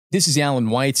This is Alan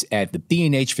Weitz at the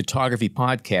B&H Photography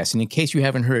Podcast, and in case you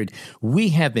haven't heard, we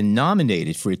have been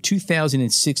nominated for a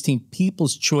 2016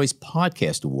 People's Choice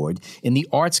Podcast Award in the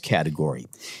Arts category.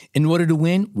 In order to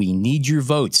win, we need your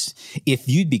votes. If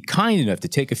you'd be kind enough to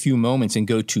take a few moments and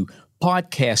go to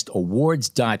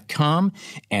podcastawards.com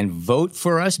and vote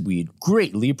for us, we'd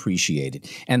greatly appreciate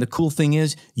it. And the cool thing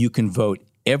is, you can vote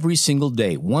every single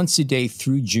day, once a day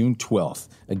through June 12th.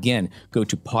 Again, go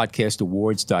to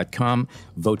podcastawards.com,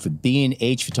 vote for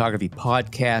B&H Photography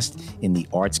Podcast in the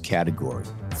arts category.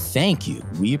 Thank you.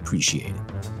 We appreciate it.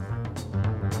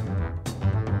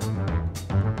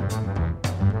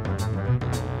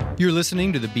 You're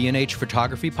listening to the B&H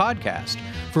Photography Podcast.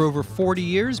 For over 40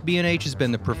 years, B&H has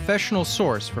been the professional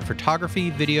source for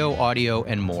photography, video, audio,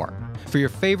 and more. For your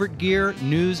favorite gear,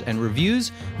 news, and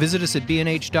reviews, visit us at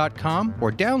bnh.com or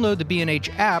download the B&H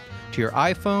app to your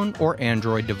iPhone or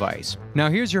Android device. Now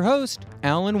here's your host,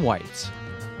 Alan Weitz.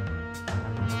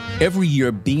 Every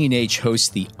year, B&H hosts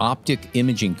the OPTIC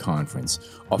Imaging Conference,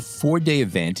 a 4-day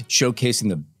event showcasing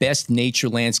the best nature,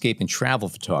 landscape, and travel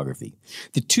photography.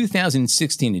 The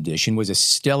 2016 edition was a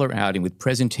stellar outing with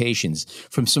presentations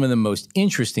from some of the most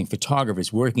interesting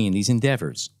photographers working in these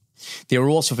endeavors. There were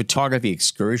also photography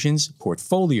excursions,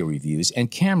 portfolio reviews,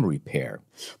 and camera repair.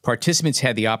 Participants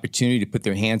had the opportunity to put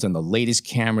their hands on the latest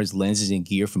cameras, lenses, and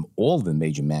gear from all of the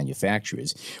major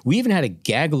manufacturers. We even had a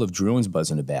gaggle of drones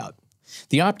buzzing about.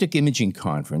 The OPTIC Imaging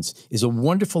Conference is a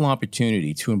wonderful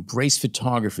opportunity to embrace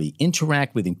photography,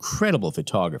 interact with incredible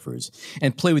photographers,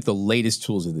 and play with the latest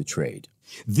tools of the trade.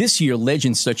 This year,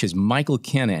 legends such as Michael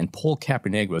Kenna and Paul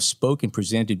Caponigro spoke and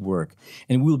presented work,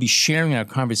 and we will be sharing our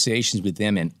conversations with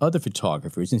them and other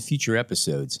photographers in future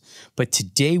episodes. But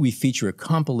today we feature a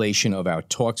compilation of our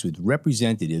talks with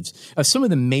representatives of some of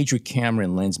the major camera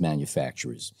and lens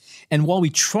manufacturers. And while we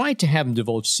tried to have them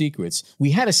divulge secrets,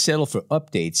 we had to settle for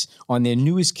updates on their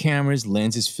newest cameras,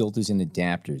 lenses, filters, and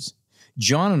adapters.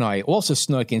 John and I also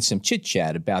snuck in some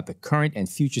chit-chat about the current and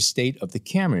future state of the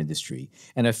camera industry,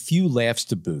 and a few laughs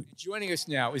to boot. Joining us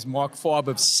now is Marc Farb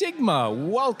of Sigma.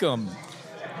 Welcome.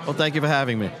 Well, thank you for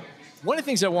having me. One of the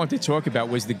things I wanted to talk about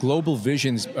was the Global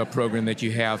Visions program that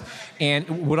you have,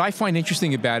 and what I find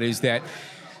interesting about it is that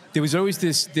there was always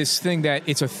this thing that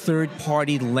it's a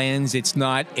third-party lens. It's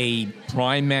not a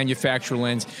prime manufacturer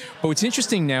lens. But what's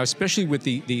interesting now, especially with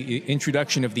the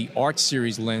introduction of the Art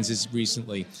Series lenses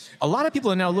recently, a lot of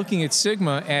people are now looking at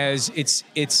Sigma as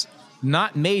it's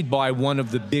not made by one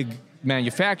of the big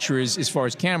manufacturers as far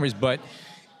as cameras, but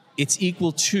it's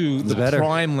equal to the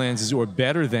prime lenses or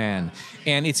better than.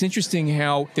 And it's interesting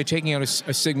how they're taking out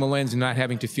a Sigma lens and not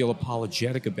having to feel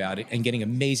apologetic about it and getting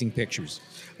amazing pictures.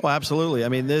 Well, absolutely. I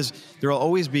mean, there will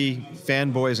always be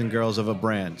fanboys and girls of a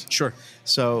brand. Sure.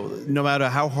 So no matter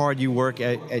how hard you work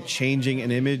at changing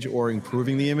an image or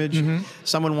improving the image,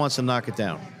 someone wants to knock it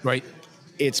down. Right.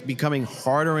 It's becoming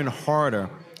harder and harder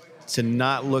to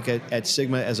not look at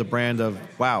Sigma as a brand of,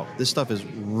 wow, this stuff is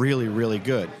really, really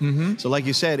good. So like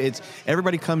you said,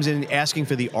 everybody comes in asking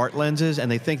for the art lenses,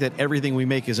 and they think that everything we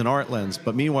make is an art lens.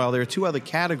 But meanwhile, there are two other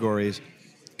categories,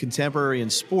 contemporary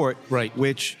and sport, right,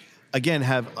 which again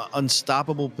have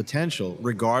unstoppable potential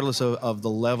regardless of the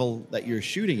level that you're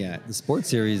shooting at. The sports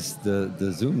series,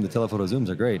 the zoom, the telephoto zooms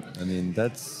are great. I mean,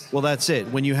 that's it.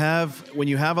 When you have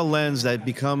a lens that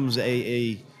becomes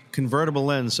a convertible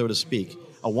lens, so to speak,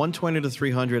 a 120 to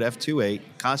 300 f2.8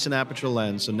 constant aperture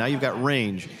lens, so now you've got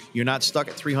range. You're not stuck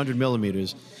at 300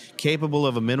 millimeters, capable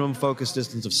of a minimum focus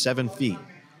distance of 7 feet.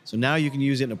 So now you can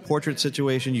use it in a portrait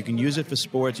situation, you can use it for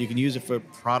sports, you can use it for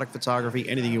product photography,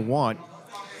 anything you want.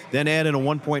 Then add in a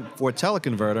 1.4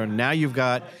 teleconverter. Now you've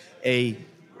got a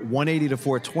 180 to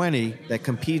 420 that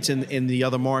competes in the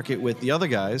other market with the other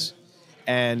guys.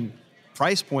 And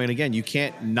price point, again, you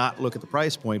can't not look at the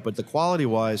price point, but the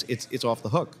quality-wise, it's off the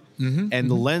hook. And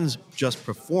the lens just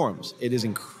performs. It is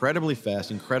incredibly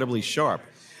fast, incredibly sharp.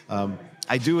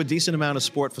 I do a decent amount of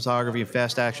sport photography and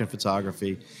fast action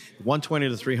photography. 120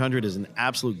 to 300 is an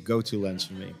absolute go-to lens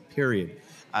for me, period.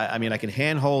 I mean, I can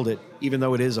handhold it, even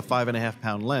though it is a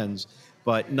 5.5-pound lens,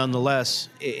 but nonetheless,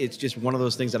 it's just one of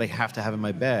those things that I have to have in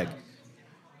my bag,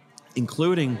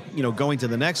 including, going to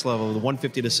the next level, the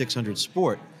 150 to 600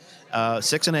 sport.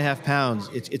 6.5 pounds,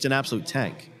 it's an absolute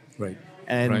tank. Right.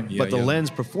 But the lens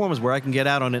performs where I can get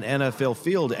out on an NFL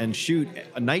field and shoot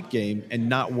a night game and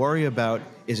not worry about,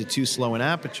 is it too slow in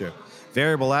aperture?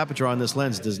 Variable aperture on this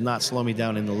lens does not slow me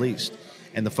down in the least.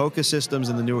 And the focus systems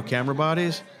in the newer camera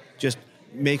bodies just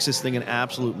makes this thing an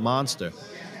absolute monster.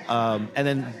 And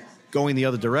then going the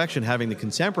other direction, having the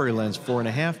contemporary lens,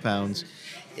 4.5 pounds,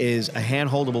 is a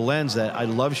hand-holdable lens that I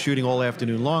love shooting all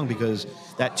afternoon long because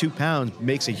that 2 pounds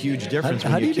makes a huge difference.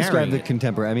 How do you describe the it.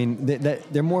 contemporary? I mean,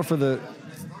 they're more for the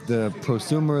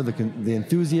prosumer, the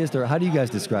enthusiast, or how do you guys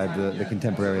describe the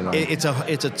contemporary line? It's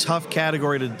a tough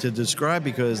category to describe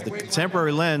because the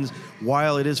contemporary lens,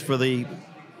 while it is for the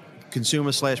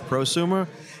consumer/prosumer,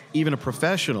 even a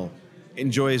professional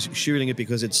enjoys shooting it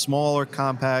because it's smaller,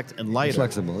 compact, and lighter.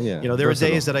 Flexible, yeah. You know, there Versatile.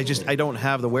 are days that I don't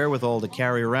have the wherewithal to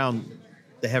carry around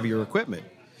the heavier equipment.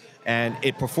 And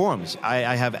it performs.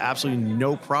 I have absolutely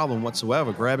no problem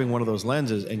whatsoever grabbing one of those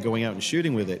lenses and going out and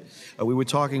shooting with it. We were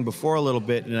talking before a little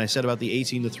bit, and I said about the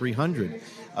 18 to 300.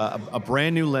 A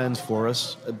brand new lens for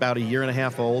us, about a year and a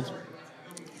half old.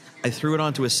 I threw it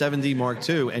onto a 7D Mark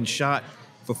II and shot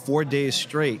for 4 days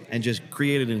straight and just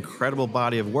created an incredible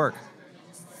body of work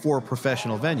for a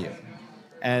professional venue.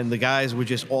 And the guys were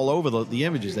just all over the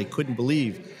images. They couldn't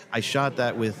believe I shot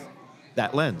that with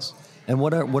that lens. And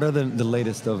what are the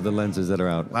latest of the lenses that are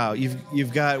out? Wow,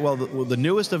 you've got, the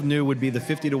newest of new would be the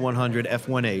 50 to 100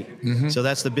 f1.8. Mm-hmm. So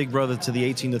that's the big brother to the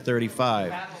 18 to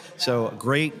 35. So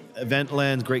great event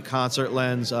lens, great concert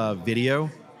lens, video.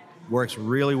 Works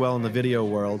really well in the video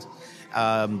world.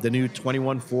 The new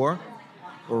 21.4,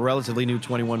 or relatively new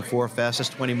 21.4,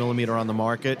 fastest 20 millimeter on the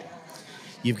market.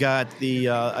 You've got the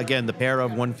pair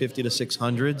of 150 to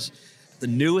 600s. The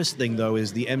newest thing, though,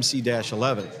 is the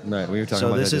MC-11. Right, we were talking so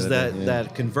about this is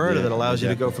that converter that allows you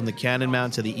to exactly. go from the Canon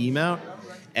mount to the E mount.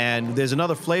 And there's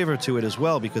another flavor to it as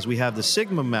well because we have the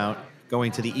Sigma mount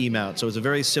going to the E mount. So it's a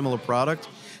very similar product.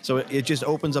 So it just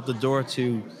opens up the door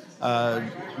to,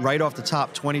 right off the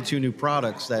top, 22 new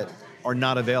products that are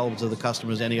not available to the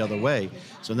customers any other way.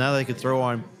 So now they could throw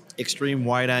on extreme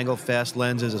wide-angle fast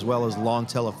lenses as well as long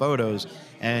telephotos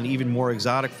and even more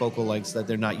exotic focal lengths that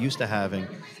they're not used to having,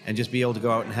 and just be able to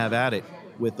go out and have at it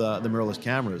with the mirrorless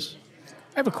cameras.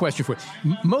 I have a question for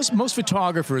you. Most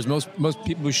photographers, most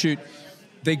people who shoot,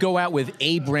 they go out with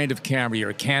a brand of camera. You're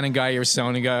a Canon guy, you're a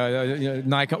Sony guy,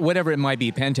 Nikon, whatever it might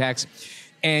be, Pentax.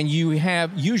 And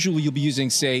usually you'll be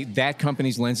using, say, that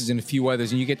company's lenses and a few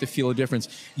others, and you get to feel a difference.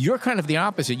 You're kind of the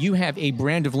opposite. You have a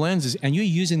brand of lenses, and you're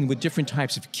using them with different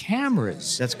types of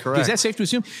cameras. That's correct. Is that safe to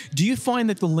assume? Do you find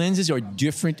that the lenses are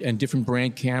different and different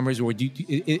brand cameras, or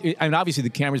and obviously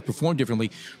the cameras perform differently,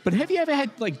 but have you ever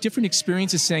had like different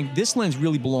experiences saying, this lens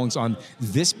really belongs on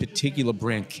this particular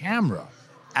brand camera?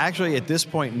 Actually, at this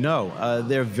point, no.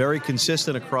 They're very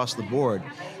consistent across the board.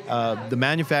 The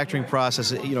manufacturing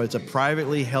process, it's a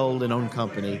privately held and owned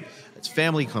company. It's a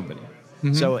family company.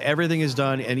 Mm-hmm. So everything is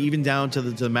done, and even down to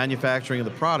the manufacturing of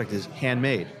the product is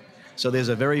handmade. So there's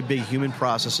a very big human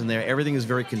process in there. Everything is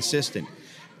very consistent.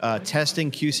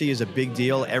 Testing, QC is a big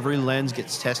deal. Every lens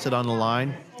gets tested on the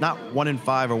line. Not 1 in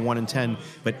 5 or 1 in 10,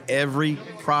 but every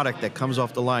product that comes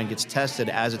off the line gets tested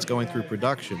as it's going through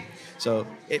production. So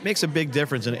it makes a big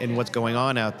difference in what's going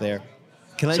on out there.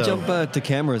 Can I jump to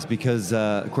cameras? Because,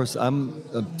 of course, I'm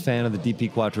a fan of the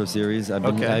DP Quattro series.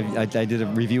 I did a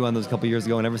review on those a couple years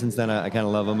ago, and ever since then, I kind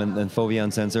of love them, and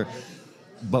Foveon sensor.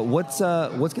 But what's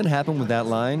going to happen with that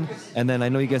line? And then I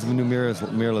know you guys have a new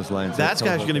mirrorless line. So that's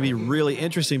actually going to be really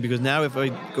interesting because now if I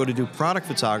go to do product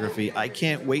photography, I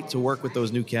can't wait to work with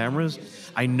those new cameras.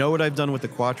 I know what I've done with the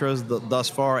Quattros thus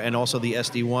far, and also the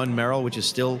SD1 Merrill, which is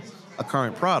still a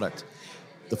current product.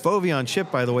 The Foveon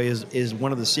chip, by the way, is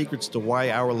one of the secrets to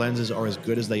why our lenses are as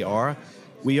good as they are.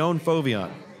 We own Foveon.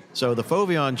 So the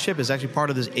Foveon chip is actually part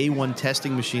of this A1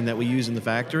 testing machine that we use in the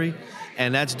factory,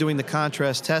 and that's doing the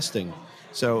contrast testing.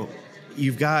 So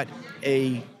you've got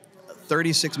a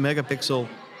 36 megapixel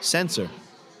sensor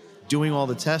doing all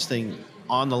the testing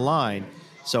on the line,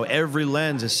 so every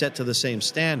lens is set to the same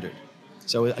standard.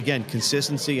 So again,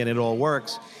 consistency, and it all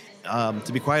works.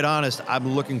 To be quite honest,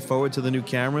 I'm looking forward to the new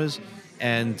cameras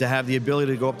and to have the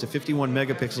ability to go up to 51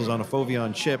 megapixels on a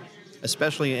Foveon chip,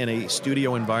 especially in a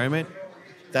studio environment.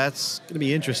 That's going to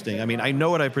be interesting. I mean, I know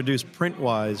what I produced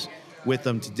print-wise with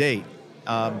them to date.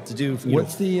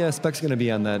 What's the specs going to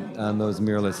be on those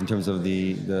mirrorless in terms of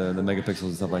the megapixels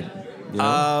and stuff like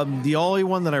that? The only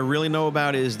one that I really know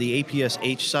about is the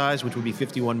APS-H size, which would be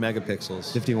 51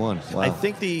 megapixels. 51. Wow. I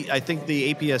think the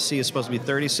APS-C is supposed to be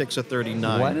 36 or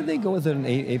 39. Why did they go with an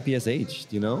APS-H?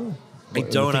 Do you know? I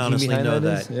don't honestly know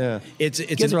that. Yeah, you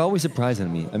guys are always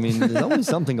surprising me. I mean, there's always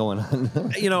something going on.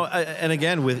 And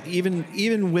again, with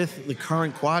even with the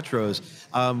current Quattros,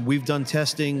 we've done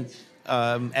testing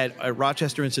at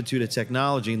Rochester Institute of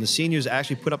Technology, and the seniors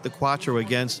actually put up the Quattro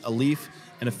against a leaf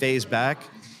and a phase back,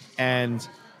 and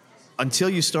until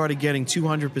you started getting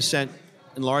 200%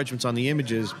 enlargements on the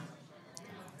images,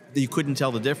 you couldn't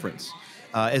tell the difference.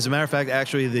 As a matter of fact,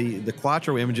 actually, the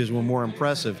Quattro images were more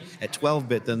impressive at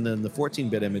 12-bit than the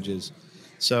 14-bit images.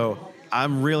 So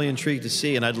I'm really intrigued to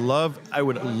see, and I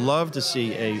would love to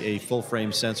see a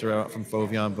full-frame sensor out from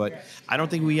Foveon, but I don't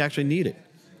think we actually need it.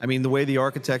 I mean, the way the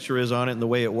architecture is on it and the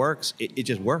way it works, it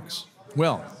just works.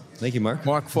 Well, thank you, Marc.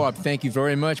 Marc Farb, thank you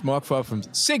very much. Marc Farb from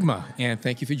Sigma, and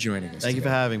thank you for joining us. Thank you for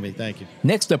having me. Thank you.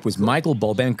 Next up was Michael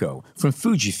Bulbenko from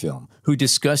Fujifilm, who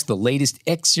discussed the latest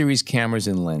X-series cameras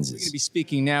and lenses. We're going to be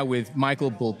speaking now with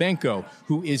Michael Bulbenko,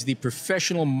 who is the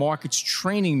professional markets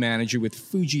training manager with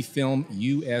Fujifilm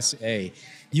USA.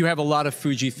 You have a lot of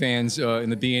Fuji fans in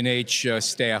the B&H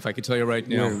staff, I can tell you right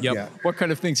now. Yep. Yeah. What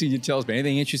kind of things can you tell us about?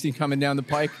 Anything interesting coming down the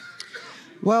pike?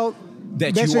 Well,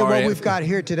 basically what we've got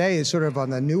here today is sort of on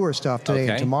the newer stuff today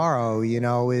and tomorrow, you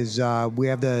know, is we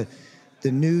have the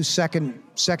new second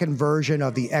version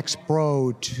of the X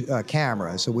Pro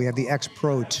camera. So we have the X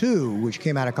Pro 2, which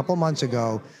came out a couple months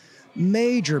ago.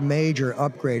 Major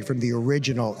upgrade from the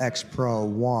original X Pro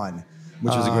 1.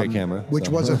 Which was a great camera. Which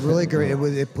was a really great,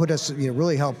 it put us,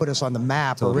 really helped put us on the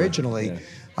map originally.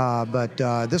 Yeah. But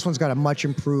this one's got a much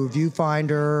improved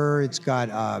viewfinder. It's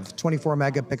got 24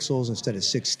 megapixels instead of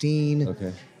 16.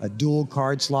 Dual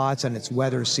card slots, and it's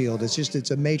weather sealed.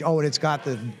 It's a major, and it's got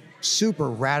the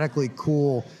super radically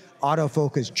cool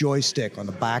autofocus joystick on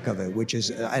the back of it, which is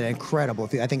an incredible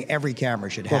thing. I think every camera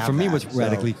should have. Well, for me, what's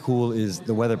radically cool is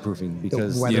the weatherproofing,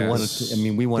 because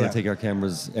we want to take our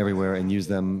cameras everywhere and use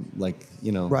them like,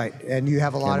 you know. Right, and you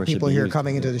have a lot of people here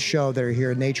coming into the show that are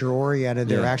here nature oriented.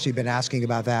 They're actually been asking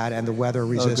about that and the weather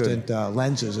resistant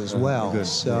lenses as well. Good.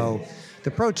 So. The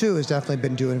Pro 2 has definitely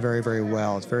been doing very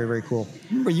well. It's very cool.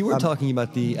 Remember, you were talking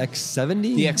about the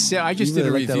X70? The X7. I just did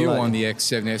a review on the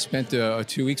X70. I spent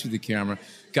 2 weeks with the camera,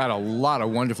 got a lot of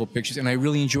wonderful pictures, and I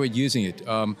really enjoyed using it.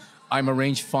 I'm a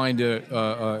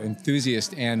rangefinder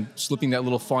enthusiast, and slipping that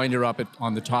little finder up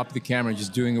on the top of the camera and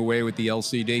just doing away with the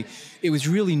LCD. It was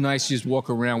really nice to just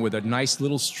walk around with a nice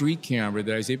little street camera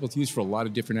that I was able to use for a lot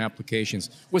of different applications.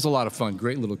 It was a lot of fun.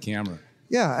 Great little camera.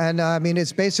 Yeah, and I mean,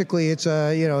 it's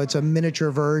a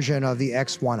miniature version of the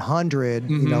X100,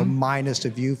 you know, minus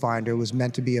the viewfinder. It was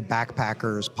meant to be a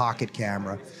backpacker's pocket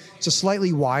camera. It's a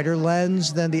slightly wider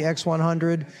lens than the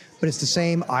X100, but it's the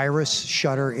same iris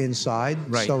shutter inside.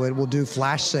 Right. So it will do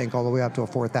flash sync all the way up to a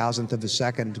 4,000th of a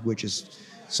second, which is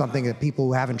something that people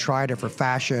who haven't tried it for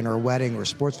fashion or wedding or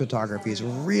sports photography is a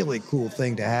really cool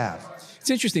thing to have. It's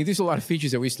interesting. There's a lot of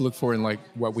features that we used to look for in, like,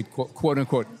 what we quote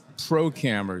unquote pro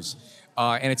cameras.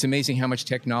 And it's amazing how much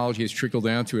technology has trickled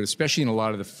down to it, especially in a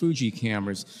lot of the Fuji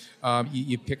cameras.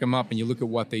 You pick them up and you look at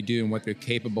what they do and what they're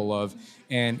capable of.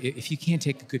 And if you can't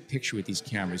take a good picture with these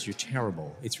cameras, you're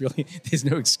terrible. It's really, there's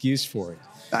no excuse for it.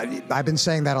 I've been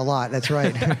saying that a lot. That's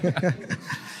right.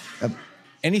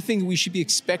 Anything we should be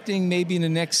expecting maybe in the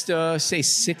next, say,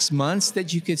 6 months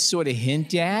that you could sort of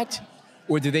hint at?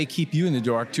 Or do they keep you in the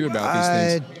dark, too, about these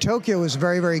things? Tokyo is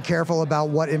very very careful about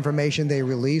what information they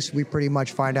release. We pretty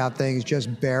much find out things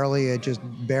just barely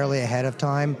ahead of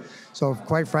time. So,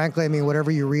 quite frankly, I mean,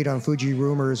 whatever you read on Fuji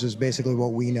Rumors is basically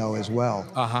what we know as well.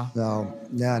 So,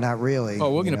 no, not really.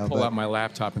 Oh, we're going to pull out my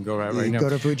laptop and go right now. Go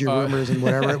to Fuji Rumors and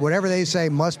whatever they say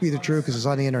must be the truth because it's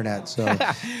on the internet. So,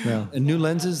 And new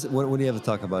lenses, what do you have to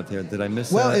talk about here? Did I miss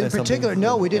Well, in particular,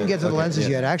 no, we didn't get to the lenses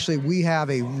yet. Actually, we have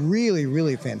a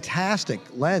really fantastic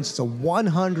lens. It's a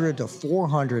 100 to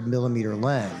 400 millimeter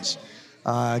lens.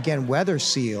 Again, weather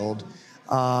sealed.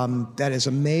 That is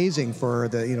amazing for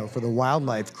the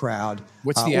wildlife crowd.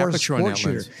 What's the aperture on that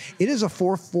lens? It is a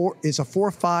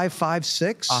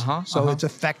 4.5/5.6. So it's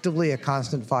effectively a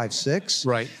constant 5.6.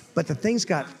 Right. But the thing's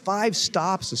got 5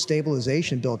 stops of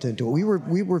stabilization built into it. We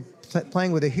were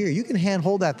playing with it here. You can hand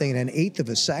hold that thing in 1/8 of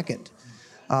a second,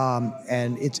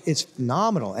 and it's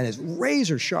phenomenal and it's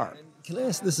razor sharp. Can I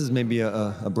ask, this is maybe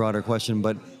a broader question,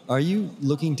 but are you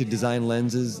looking to design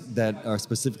lenses that are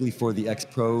specifically for the X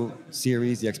Pro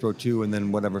series, the X Pro 2, and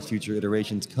then whatever future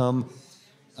iterations come,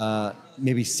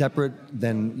 maybe separate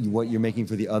than what you're making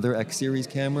for the other X series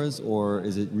cameras? Or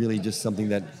is it really just something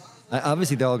that,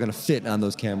 obviously they're all going to fit on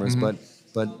those cameras, but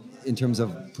in terms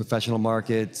of professional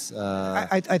markets?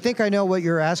 I think I know what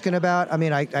you're asking about. I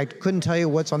mean, I couldn't tell you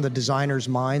what's on the designers'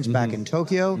 minds back in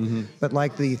Tokyo, but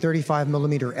like the 35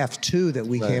 millimeter f2 that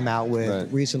we came out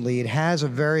with recently, it has a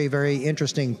very, very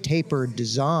interesting tapered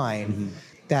design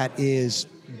that is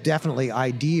definitely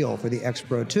ideal for the X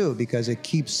Pro 2 because it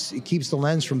keeps the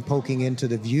lens from poking into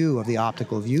the view of the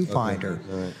optical viewfinder.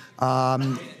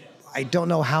 I don't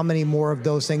know how many more of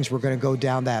those things we're going to go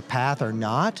down that path or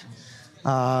not.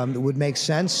 It would make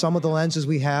sense. Some of the lenses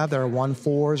we have that are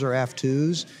 1.4s or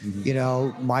f2s, you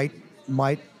know, might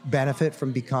might benefit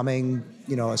from becoming,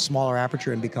 a smaller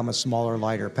aperture and become a smaller,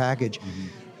 lighter package.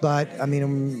 But I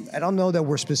mean, I don't know that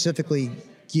we're specifically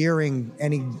gearing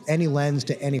any lens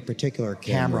to any particular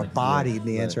camera body.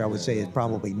 The answer I would say is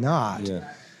probably not.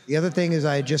 The other thing is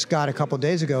I just got a couple of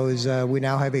days ago is we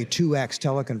now have a 2x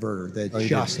teleconverter that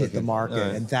just hit the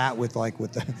market, and that with the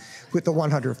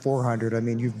 100-400, I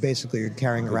mean, you basically are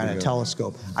carrying around a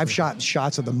telescope. I've shot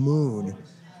shots of the moon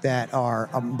that are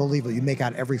unbelievable. You make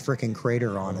out every freaking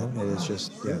crater on it. It's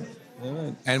just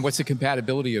And what's the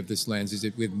compatibility of this lens? Is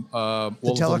it with the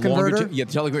teleconverter? The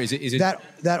teleconverter. Is it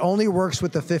that only works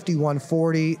with the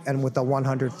 5140 and with the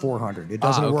 100-400. It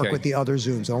doesn't work with the other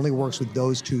zooms. It only works with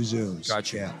those two zooms.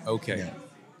 Gotcha. Yeah. Okay. Yeah.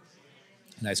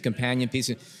 Nice companion piece.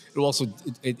 It also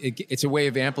it's a way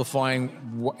of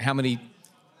amplifying how many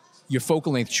your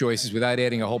focal length choices without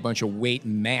adding a whole bunch of weight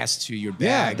and mass to your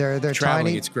bag. Yeah, they're traveling,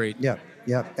 tiny. It's great. Yeah.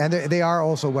 Yeah, and they are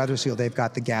also weather sealed. They've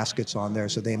got the gaskets on there,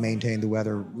 so they maintain the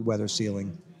weather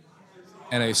sealing.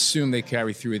 And I assume they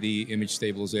carry through the image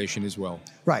stabilization as well.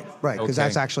 Right, because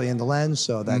that's actually in the lens,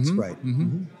 so that's right.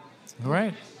 All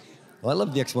right. Well, I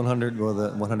love the X100 or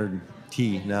the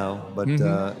 100T now, but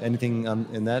anything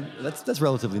in that's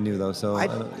relatively new though. So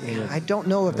I don't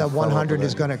know if that 100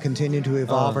 is going to continue to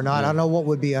evolve or not. I don't know what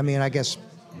would be. I mean, I guess.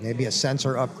 Maybe a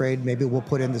sensor upgrade. Maybe we'll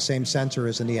put in the same sensor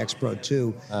as in the X Pro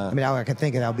 2. I mean, I can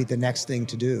think that'll be the next thing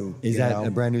to do. Is that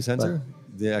a brand new sensor?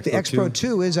 The X Pro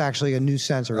 2 is actually a new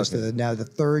sensor. It's now the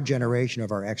third generation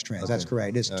of our X-Trans. That's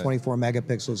correct. It's 24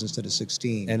 megapixels instead of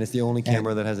 16. And it's the only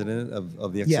camera that has it in it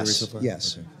of the X series so far?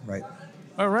 Yes, right.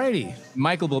 All righty.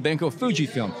 Michael Bulbenko,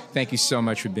 Fujifilm, thank you so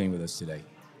much for being with us today.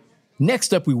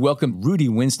 Next up, we welcome Rudy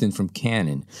Winston from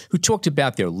Canon, who talked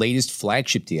about their latest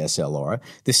flagship DSLR,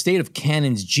 the state of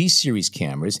Canon's G-series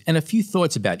cameras, and a few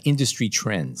thoughts about industry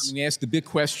trends. I'm going to ask the big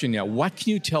question now. What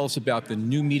can you tell us about the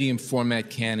new medium format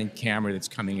Canon camera that's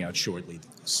coming out shortly?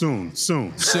 Soon. I'm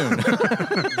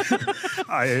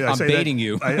say baiting that,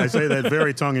 you. I say that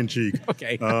very tongue-in-cheek.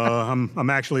 Okay. I'm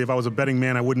actually, if I was a betting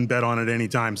man, I wouldn't bet on it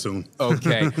anytime soon.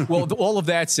 Okay. Well, all of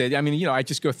that said, I mean, I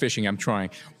just go fishing. I'm trying.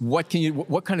 What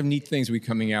kind of neat things are we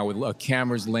coming out with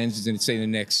cameras, lenses, in, say, the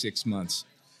next 6 months?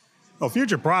 Well,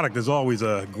 future product is always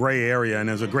a gray area, and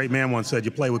as a great man once said,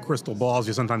 you play with crystal balls,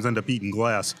 you sometimes end up eating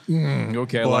glass.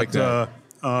 Okay, I like that.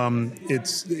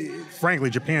 It's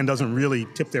frankly, Japan doesn't really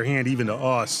tip their hand even to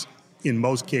us in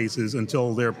most cases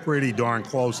until they're pretty darn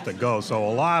close to go. So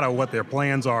a lot of what their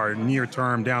plans are near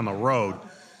term down the road,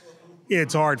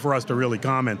 it's hard for us to really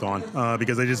comment on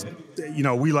because they just,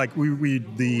 we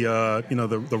read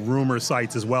the rumor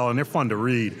sites as well, and they're fun to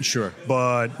read. Sure.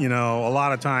 But a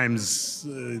lot of times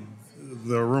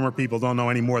the rumor people don't know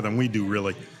any more than we do,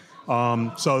 really.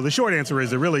 So the short answer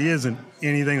is there really isn't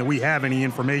anything that we have any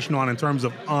information on in terms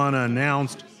of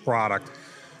unannounced product.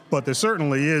 But there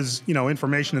certainly is,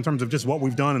 information in terms of just what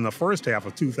we've done in the first half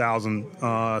of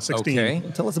 2016. Okay.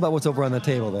 Tell us about what's over on the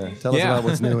table there. Tell us about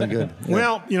what's new and good. Yeah.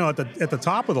 Well, at the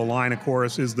top of the line, of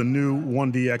course, is the new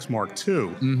 1DX Mark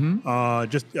II.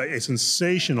 Just a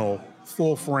sensational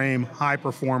full-frame,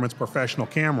 high-performance professional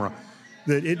camera.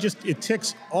 That it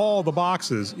ticks all the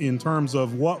boxes in terms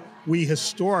of what we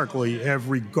historically have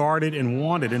regarded and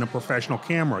wanted in a professional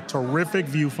camera. Terrific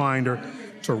viewfinder,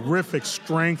 terrific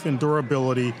strength and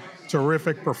durability,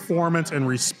 terrific performance and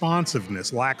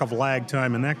responsiveness, lack of lag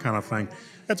time and that kind of thing.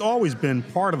 That's always been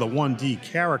part of the 1D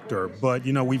character, but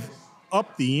we've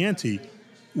upped the ante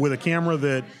with a camera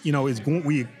that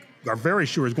we are very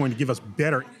sure is going to give us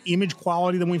better image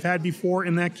quality than we've had before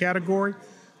in that category.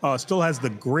 Still has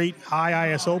the great high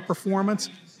ISO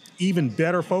performance, even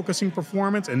better focusing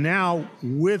performance, and now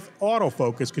with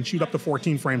autofocus can shoot up to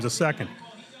 14 frames a second.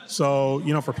 So,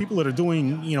 for people that are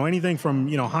doing, anything from,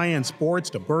 high-end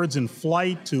sports to birds in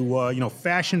flight to,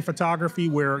 fashion photography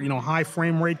where, high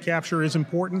frame rate capture is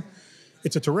important,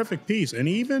 it's a terrific piece. And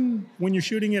even when you're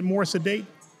shooting at more sedate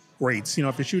rates,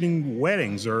 if you're shooting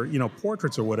weddings or,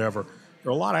 portraits or whatever,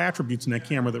 there are a lot of attributes in that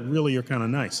camera that really are kind of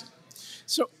nice.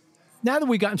 So, now that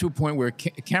we've gotten to a point where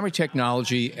camera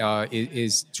technology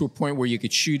is to a point where you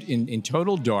could shoot in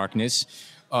total darkness,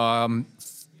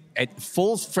 at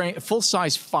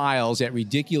full-size files at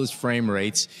ridiculous frame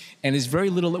rates, and there's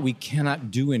very little that we cannot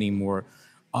do anymore.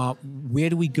 Where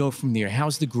do we go from there?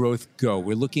 How's the growth go?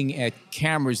 We're looking at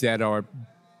cameras that are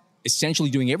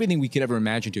essentially doing everything we could ever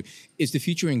imagine to. Is the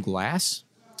future in glass?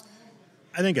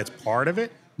 I think it's part of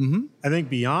it. I think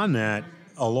beyond that,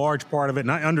 a large part of it,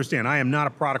 and I understand, I am not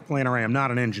a product planner, I am not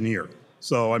an engineer.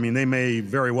 So, they may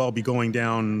very well be going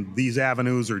down these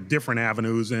avenues or different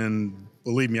avenues, and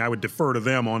believe me, I would defer to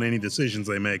them on any decisions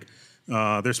they make.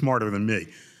 They're smarter than me.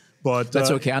 But that's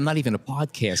okay. I'm not even a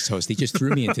podcast host. He just threw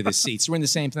me into the seats. We're in the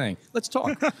same thing. Let's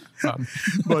talk.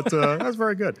 But that's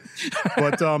very good.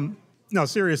 But no,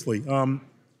 seriously,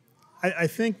 I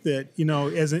think that,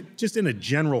 just in a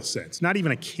general sense, not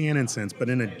even a Canon sense, but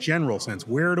in a general sense,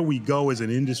 where do we go as an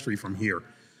industry from here?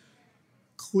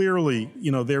 Clearly,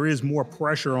 there is more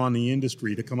pressure on the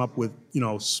industry to come up with,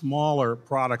 smaller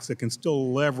products that can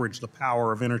still leverage the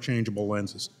power of interchangeable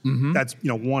lenses. Mm-hmm. That's,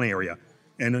 one area.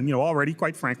 And, already,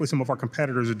 quite frankly, some of our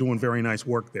competitors are doing very nice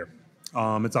work there.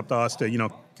 It's up to us to,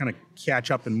 kind of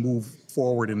catch up and move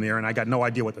forward in there. And I got no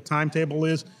idea what the timetable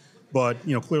is, but,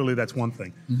 clearly that's one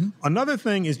thing. Mm-hmm. Another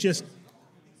thing is just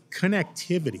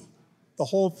connectivity. The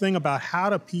whole thing about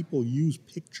how do people use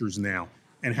pictures now,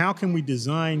 and how can we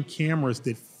design cameras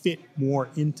that fit more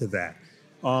into that?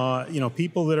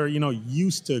 People that are,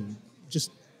 used to just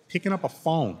picking up a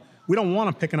phone. We don't want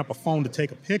them picking up a phone to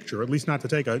take a picture, at least not to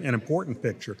take an important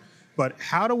picture. But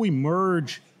how do we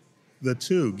merge the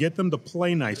two, get them to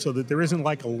play nice so that there isn't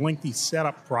like a lengthy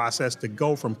setup process to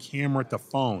go from camera to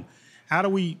phone? How do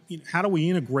we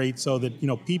integrate so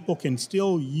that, people can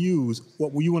still use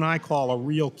what you and I call a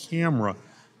real camera,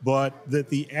 but that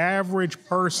the average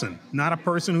person, not a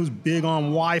person who's big on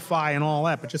Wi-Fi and all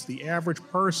that, but just the average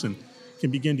person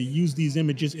can begin to use these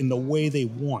images in the way they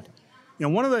want.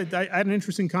 I had an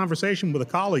interesting conversation with a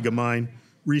colleague of mine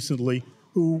recently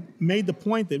who made the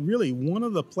point that really one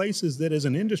of the places that as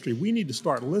an industry we need to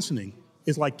start listening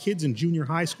is like kids in junior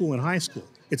high school and high school.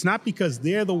 It's not because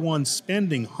they're the ones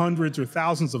spending hundreds or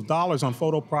thousands of dollars on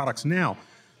photo products now,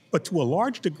 but to a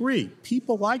large degree,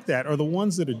 people like that are the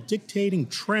ones that are dictating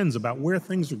trends about where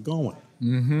things are going.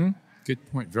 Mm-hmm.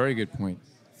 Good point. Very good point.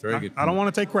 Very good point. I don't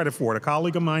want to take credit for it. A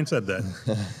colleague of mine said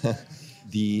that.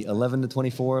 The 11 to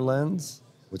 24 lens,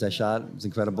 which I shot, was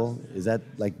incredible. Is that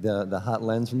like the hot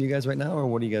lens from you guys right now, or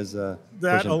what are you guys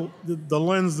pushing? The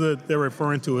lens that they're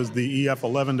referring to is the EF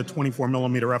 11 to 24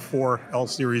 millimeter f4 L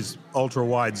series ultra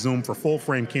wide zoom for full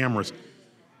frame cameras.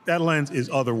 That lens is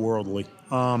otherworldly.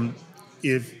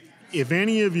 If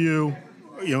any of you,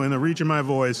 in the reach of my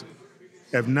voice,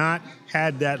 have not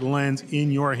had that lens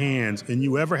in your hands, and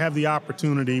you ever have the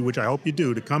opportunity, which I hope you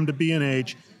do, to come to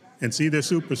B&H and see their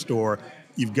superstore,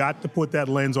 you've got to put that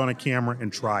lens on a camera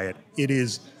and try it. It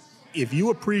is, if you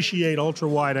appreciate ultra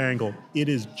wide angle, it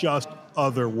is just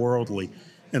otherworldly.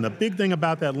 And the big thing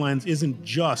about that lens isn't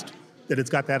just that it's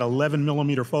got that 11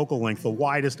 millimeter focal length, the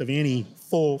widest of any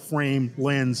full frame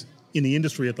lens in the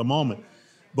industry at the moment,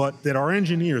 but that our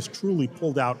engineers truly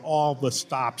pulled out all the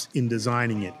stops in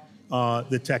designing it.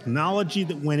 The technology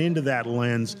that went into that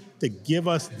lens to give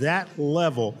us that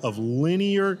level of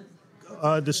linear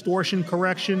distortion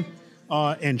correction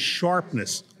and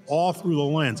sharpness all through the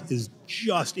lens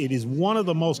it is one of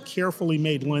the most carefully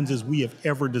made lenses we have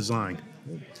ever designed.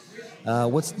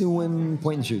 What's new in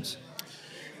point and shoots?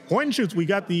 Point and shoots, we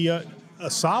got a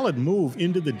solid move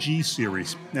into the G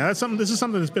series. Now this is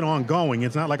something that's been ongoing.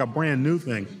 It's not like a brand new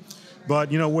thing.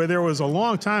 But, where there was a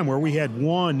long time where we had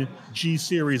one G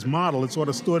series model, it sort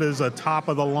of stood as a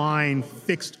top-of-the-line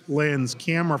fixed lens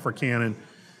camera for Canon.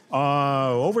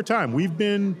 Over time, we've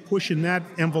been pushing that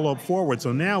envelope forward.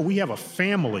 So now we have a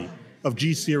family of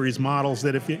G series models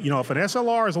that if an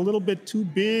SLR is a little bit too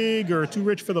big or too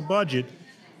rich for the budget,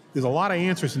 there's a lot of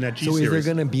answers in that G series. So is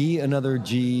there going to be another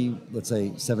G, let's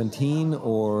say 17,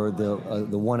 or the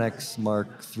 1X Mark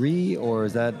III, or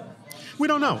is that? We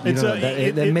don't know.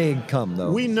 That may come,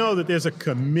 though. We know that there's a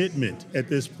commitment at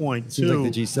this point to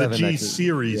like the G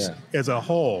series as a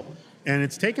whole. And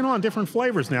it's taken on different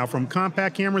flavors now, from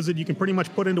compact cameras that you can pretty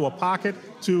much put into a pocket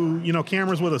to,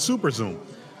 cameras with a super zoom.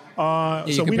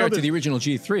 So we know to the original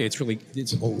G3,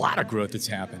 it's a lot of growth that's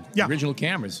happened. Yeah. The original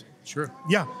cameras, sure.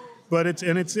 Yeah, but it's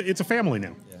a family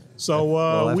now. Yeah. So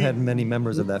I've had many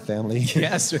members of that family.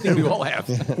 Yes, I think we all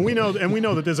have. we know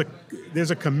that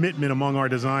there's a commitment among our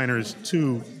designers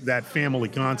to that family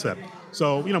concept.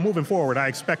 So, moving forward, I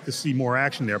expect to see more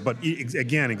action there. But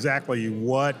again, exactly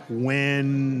what,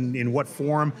 when, in what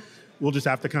form, we'll just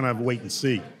have to kind of wait and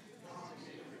see.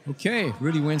 Okay,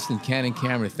 Rudy Winston, Canon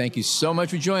Camera, thank you so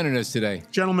much for joining us today.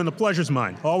 Gentlemen, the pleasure's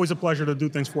mine. Always a pleasure to do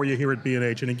things for you here at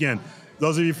B&H. And again,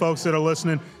 those of you folks that are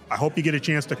listening, I hope you get a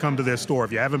chance to come to their store.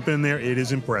 If you haven't been there, it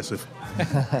is impressive.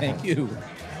 Thank you.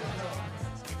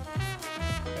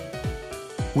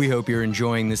 We hope you're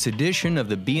enjoying this edition of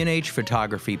the B&H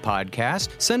Photography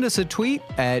Podcast. Send us a tweet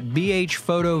at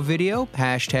BHPhotoVideo,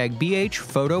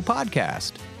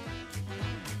 #BHPhotoPodcast.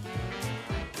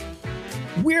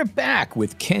 We're back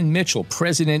with Ken Mitchell,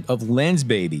 president of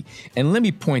Lensbaby. And let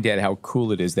me point out how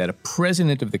cool it is that a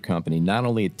president of the company not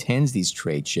only attends these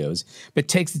trade shows, but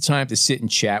takes the time to sit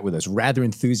and chat with us rather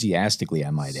enthusiastically,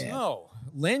 I might add. So,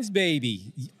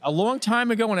 Lensbaby, a long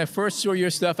time ago when I first saw your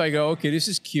stuff, I go, okay, this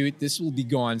is cute. This will be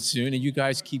gone soon. And you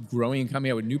guys keep growing and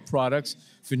coming out with new products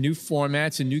for new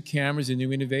formats and new cameras and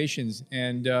new innovations.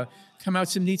 And come out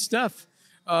some neat stuff.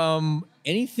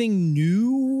 Anything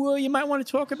new you might want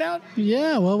to talk about?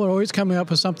 Yeah, well, we're always coming up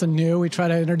with something new. We try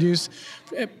to introduce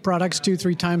products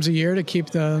 2-3 times a year to keep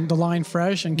the line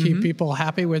fresh and keep people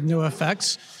happy with new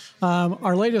effects.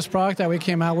 Our latest product that we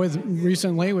came out with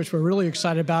recently, which we're really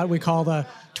excited about, we call the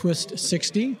Twist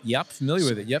 60. Yep, familiar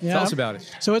with it. Yep, tell us about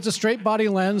it. So it's a straight body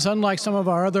lens, unlike some of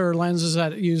our other lenses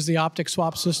that use the optic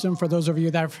swap system. For those of you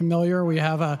that are familiar, we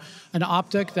have an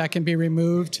optic that can be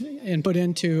removed and put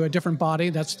into a different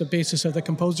body. That's the basis of the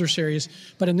Composer series.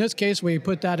 But in this case, we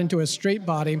put that into a straight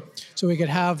body so we could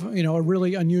have, a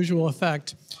really unusual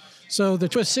effect. So the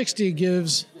Twist 60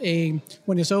 gives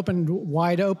when it's opened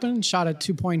wide open, shot at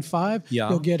 2.5,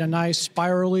 you'll get a nice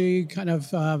spirally kind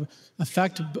of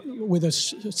effect with a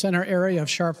center area of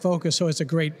sharp focus. So it's a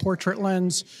great portrait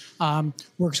lens.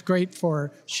 Works great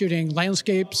for shooting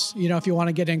landscapes. If you want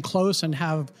to get in close and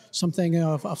have something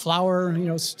of a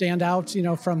flower, stand out,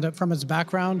 from its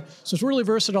background. So it's a really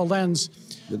versatile lens.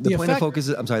 The point of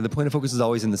focus is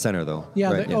always in the center, though.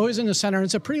 Yeah, right? Always in the center.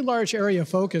 It's a pretty large area of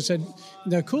focus. And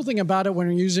the cool thing about it, when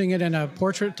you're using it in a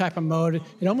portrait type of mode,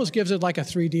 it almost gives it like a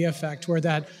 3D effect, where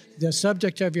the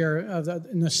subject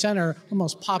in the center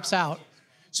almost pops out.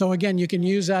 So again, you can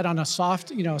use that on a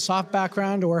soft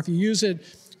background, or if you use it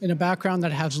in a background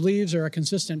that has leaves or a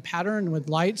consistent pattern with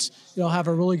lights, you'll have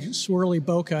a really swirly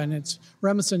bokeh, and it's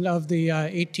reminiscent of the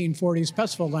 1840s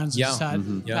Petzval lenses that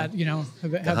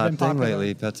have been popular.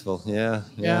 Lately, Petzval. Yeah.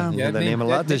 Yeah, that name a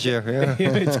lot this year.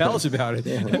 Yeah. Tell us about it.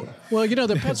 Well,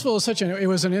 the Petzval is it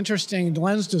was an interesting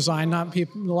lens design. A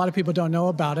lot of people don't know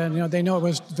about it. They know it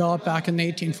was developed back in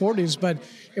the 1840s, but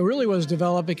it really was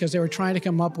developed because they were trying to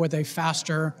come up with a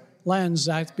faster lens,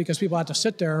 because people had to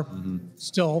sit there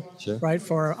still, right,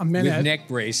 for a minute. With neck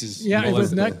braces. Yeah,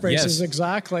 with neck braces,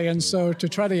 exactly. And so to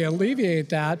try to alleviate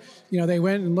that, they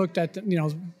went and looked at,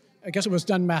 I guess it was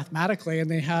done mathematically, and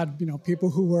they had,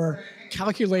 people who were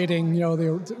calculating,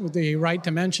 the right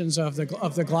dimensions of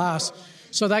the glass.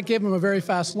 So that gave them a very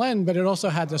fast lens, but it also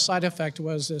had the side effect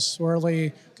was this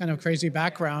swirly kind of crazy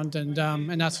background, and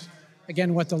that's,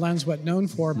 again, what the lens was known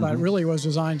for, but really was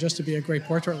designed just to be a great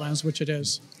portrait lens, which it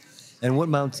is. And what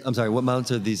mounts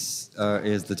are these,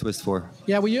 is the Twist for?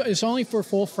 Yeah, it's only for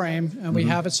full frame, and we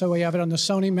have it on the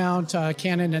Sony mount,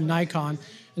 Canon, and Nikon.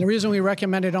 And the reason we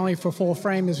recommend it only for full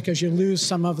frame is because you lose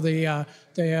some of the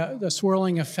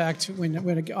swirling effect when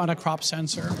on a crop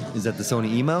sensor. Is that the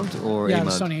Sony E mount or A mount? Yeah, the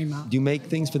Sony E mount. Do you make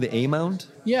things for the A mount?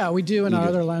 Yeah, we do in our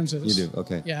other lenses. You do,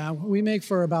 okay. Yeah, we make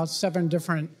for about 7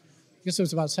 different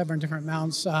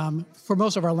mounts for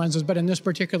most of our lenses, but in this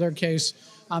particular case,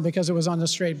 because it was on the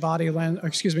straight body lens,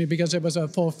 because it was a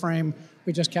full frame,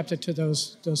 we just kept it to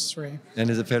those 3. And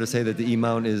is it fair to say that the E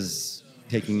mount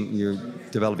you're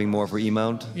developing more for E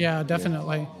mount? Yeah,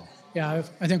 definitely. Yeah,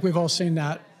 I think we've all seen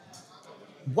that.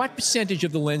 What percentage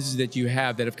of the lenses that you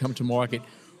have that have come to market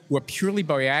were purely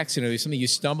by accident, or something you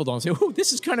stumbled on and say, oh,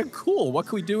 this is kind of cool. What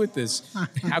can we do with this?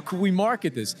 How can we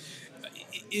market this?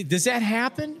 Does that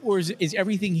happen, or is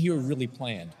everything here really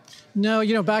planned?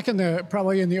 No, back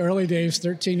probably in the early days,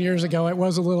 13 years ago, it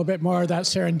was a little bit more of that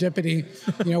serendipity,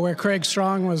 where Craig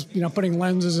Strong was, putting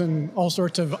lenses in all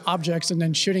sorts of objects and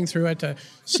then shooting through it to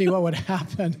see what would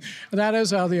happen. And that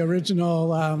is how the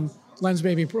original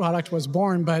Lensbaby product was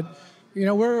born. But,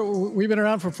 we've been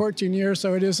around for 14 years,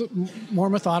 so it is more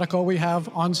methodical. We have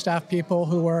on-staff people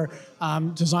who are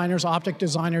designers, optic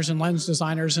designers, and lens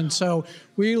designers. And so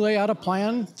we lay out a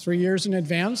plan 3 years in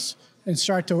advance and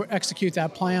start to execute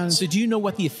that plan. So do you know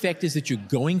what the effect is that you're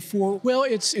going for? Well,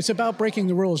 it's about breaking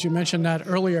the rules. You mentioned that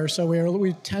earlier. So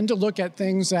we tend to look at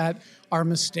things that are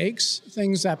mistakes,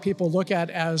 things that people look at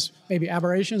as maybe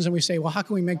aberrations, and we say, well, how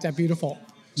can we make that beautiful?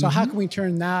 So how can we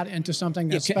turn that into something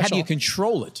that's special? How do you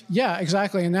control it? Yeah,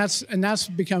 exactly. And that's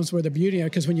becomes where the beauty is,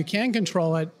 because when you can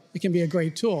control it, it can be a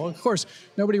great tool. Of course,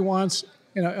 nobody wants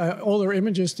older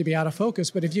images to be out of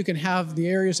focus, but if you can have the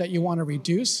areas that you want to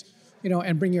reduce,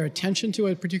 and bring your attention to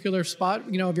a particular spot,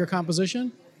 of your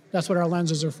composition, that's what our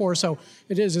lenses are for. So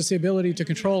it's the ability to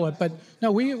control it. But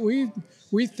no,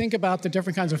 we think about the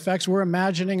different kinds of effects. We're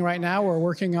imagining right now, we're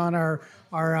working on our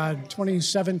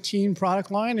 2017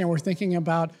 product line, and we're thinking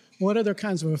about what other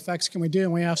kinds of effects can we do,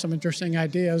 and we have some interesting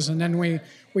ideas. And then we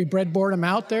breadboard them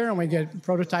out there, and we get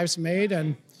prototypes made,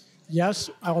 and yes,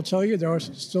 I will tell you, there are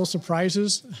still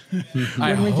surprises.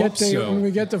 I hope so. When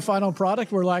we get the final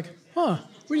product, we're like, huh,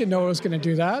 we didn't know it was going to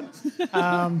do that.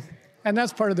 And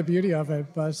that's part of the beauty of it.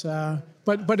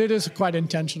 But it is quite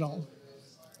intentional.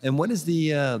 And what is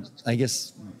the, I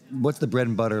guess, what's the bread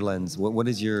and butter lens? What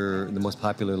is the most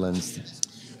popular lens?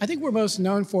 I think we're most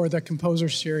known for the Composer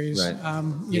series. Right.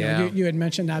 You had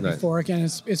mentioned that before. Again,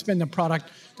 it's been the product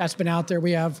that's been out there.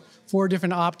 We have 4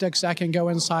 different optics that can go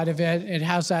inside of it. It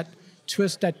has that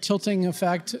twist, that tilting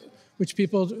effect, which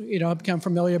people have become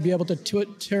familiar, be able to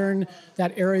turn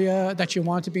that area that you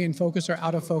want to be in focus or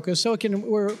out of focus. So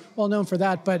we're well known for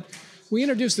that. But we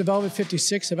introduced the Velvet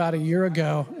 56 about a year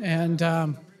ago, and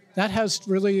that has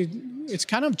really, it's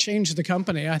kind of changed the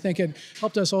company. I think it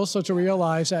helped us also to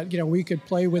realize that we could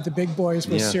play with the big boys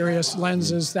with serious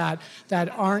lenses that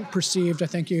aren't perceived. I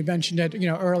think you mentioned it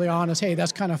early on as, hey,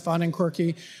 that's kind of fun and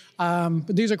quirky.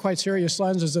 But these are quite serious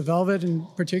lenses. The Velvet in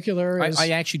particular is...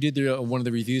 I actually did one of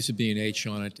the reviews of B&H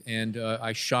on it, and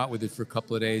I shot with it for a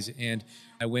couple of days, and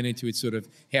I went into it sort of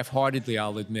half-heartedly,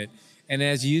 I'll admit. And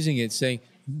as using it, saying,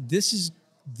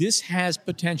 this has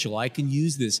potential. I can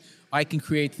use this. I can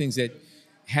create things that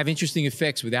have interesting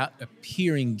effects without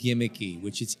appearing gimmicky,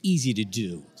 which it's easy to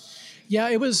do. Yeah,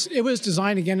 it was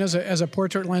designed again as a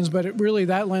portrait lens, but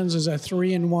that lens is a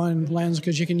 3-in-1 lens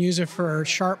because you can use it for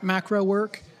sharp macro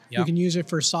work. Yep. You can use it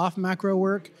for soft macro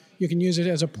work. You can use it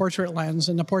as a portrait lens,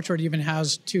 and the portrait even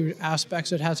has 2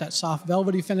 aspects. It has that soft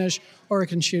velvety finish, or it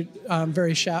can shoot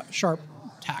very sharp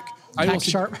tack. Tack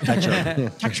sharp.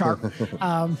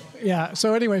 Yeah.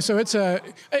 So anyway,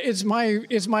 it's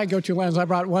my go-to lens. I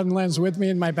brought one lens with me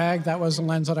in my bag. That was the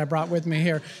lens that I brought with me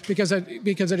here because it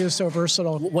is so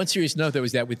versatile. One serious note that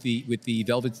was that with the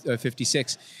Velvet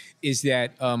 56 is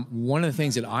that one of the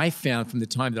things that I found from the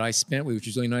time that I spent with, which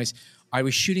was really nice. I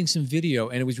was shooting some video,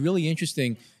 and it was really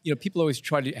interesting. People always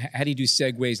try to, how do you do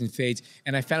segues and fades?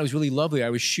 And I found it was really lovely. I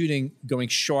was shooting going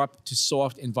sharp to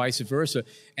soft and vice versa,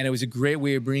 and it was a great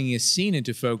way of bringing a scene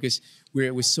into focus where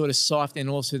it was sort of soft, and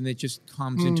all of a sudden it just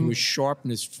comes into a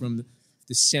sharpness from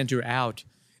the center out.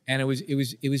 And it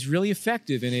was really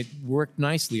effective, and it worked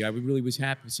nicely. I really was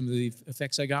happy with some of the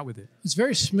effects I got with it. It's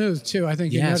very smooth too. I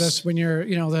think you notice when you're,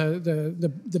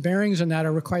 the bearings in that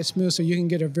are quite smooth, so you can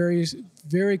get a very,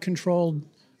 very controlled.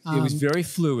 It was very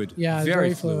fluid. Yeah,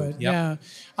 very fluid. Yep.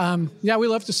 Yeah, we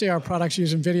love to see our products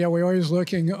used in video. We're always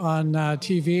looking on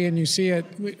TV, and you see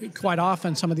it quite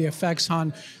often. Some of the effects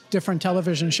on different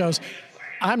television shows.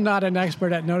 I'm not an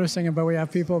expert at noticing it, but we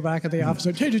have people back at the office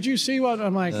like, hey, did you see what?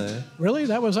 I'm like, really?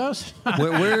 That was us?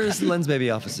 Where's the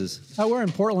Lensbaby offices? We're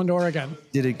in Portland, Oregon.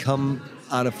 Did it come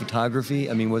out of photography?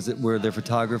 I mean, were there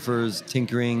photographers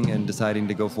tinkering and deciding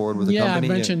to go forward with the company?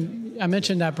 I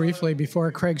mentioned that briefly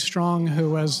before. Craig Strong,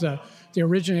 who was the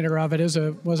originator of it,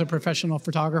 was a professional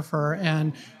photographer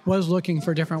and was looking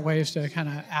for different ways to kind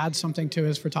of add something to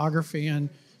his photography, and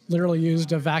literally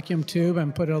used a vacuum tube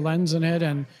and put a lens in it,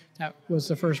 and that was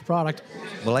the first product.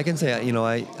 Well, I can say,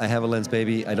 I have a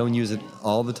Lensbaby. I don't use it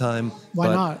all the time.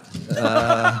 Why not? It's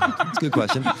a good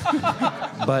question.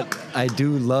 But I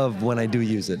do love when I do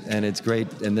use it, and it's great.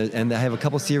 And I have a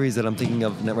couple series that I'm thinking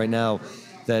of right now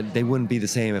that they wouldn't be the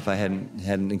same if I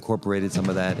hadn't incorporated some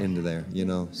of that into there,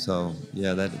 So,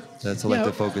 yeah, that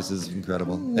selective focus is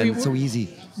incredible. And it's so easy.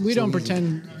 We don't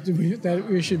pretend that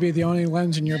we should be the only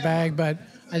lens in your bag, but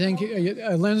I think a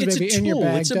Lensbaby in your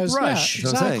bag does that.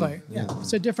 Exactly. Yeah.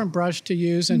 It's a different brush to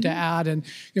use and to add. And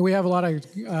we have a lot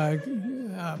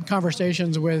of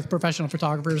conversations with professional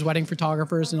photographers, wedding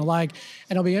photographers, and the like.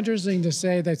 And it'll be interesting to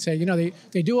say that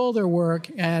they do all their work,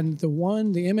 and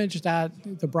the image that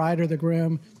the bride or the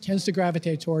groom tends to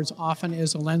gravitate towards often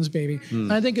is a Lensbaby.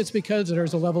 And I think it's because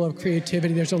there's a level of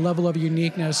creativity, there's a level of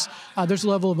uniqueness, there's a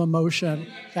level of emotion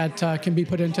that can be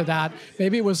put into that.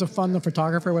 Maybe it was the fun the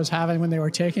photographer was having when they were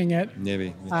taking it.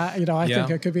 Maybe. I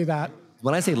think it could be that.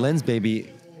 When I say Lensbaby,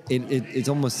 it's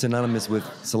almost synonymous with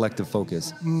selective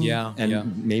focus. Yeah.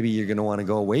 And maybe you're going to want to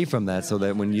go away from that, so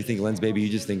that when you think Lensbaby, you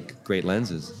just think great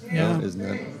lenses. Yeah. Isn't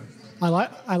that?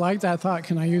 I like that thought.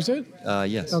 Can I use it?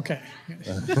 Yes. Okay.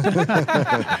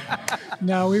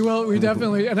 No, we will. We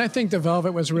definitely. And I think the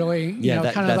Velvet was really,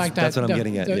 kind of like that. That's what I'm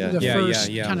getting at. The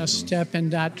first kind of step in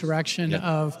that direction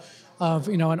of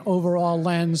an overall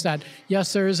lens that,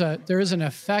 yes, there is an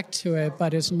effect to it,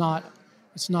 but it's not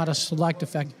a select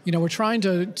effect. We're trying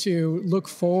to look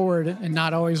forward and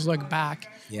not always look back.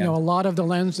 A lot of the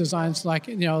lens designs, like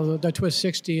the Twist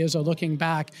 60 is a looking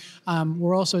back.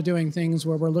 We're also doing things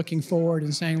where we're looking forward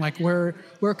and saying, like, where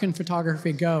can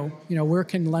photography go? Where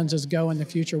can lenses go in the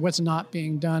future? What's not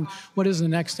being done? What is the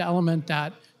next element,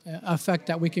 that effect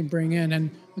that we can bring in?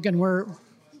 And again, we're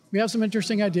We have some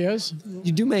interesting ideas.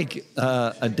 You do make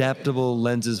adaptable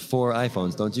lenses for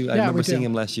iPhones, don't you? I remember seeing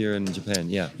them last year in Japan.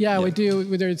 Yeah, we do.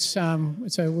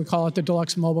 We call it the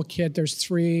Deluxe Mobile Kit. There's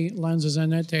 3 lenses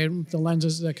in it. The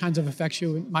lenses, the kinds of effects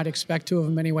you might expect, 2 of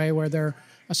them anyway, where they're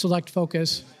a select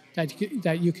focus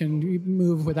that you can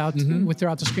move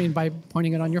throughout the screen by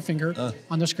pointing it on your finger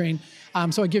on the screen.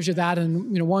 So it gives you that,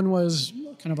 and one was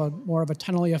kind of more of a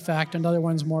tunnely effect, another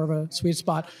one's more of a sweet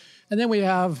spot, and then we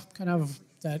have kind of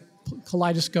that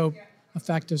kaleidoscope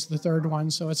effect is the third one.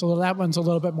 So that one's a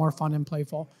little bit more fun and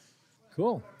playful.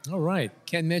 Cool. All right,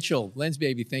 Ken Mitchell,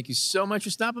 Lensbaby. Thank you so much for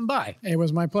stopping by. It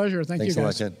was my pleasure. Thanks you guys.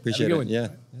 Thanks a lot, Ken. Appreciate it. Yeah,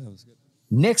 it was good.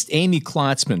 Next, Amy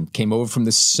Klotsman came over from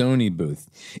the Sony booth.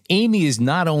 Amy is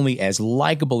not only as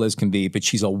likable as can be, but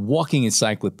she's a walking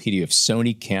encyclopedia of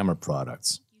Sony camera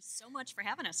products. Thank you so much for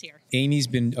having us here. Amy's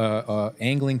been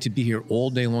angling to be here all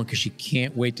day long because she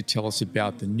can't wait to tell us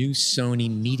about the new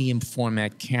Sony medium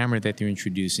format camera that they're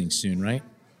introducing soon, right?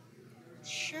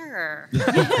 Sure.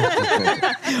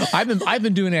 I've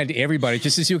been doing that to everybody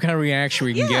just to see what kind of reaction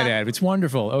we can get at it. It's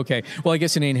wonderful. Okay. Well, I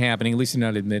guess it ain't happening. At least they're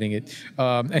not admitting it.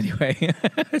 Anyway,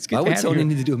 it's good. Why would Sony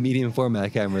need to do a medium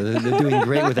format camera? They're doing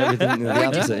great with everything. The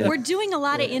opposite. We're doing a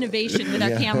lot of innovation with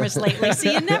our cameras lately,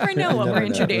 so you never know what we're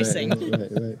introducing.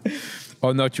 Right.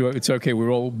 Oh, no, it's okay.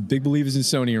 We're all big believers in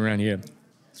Sony around here.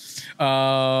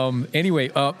 Anyway,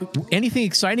 anything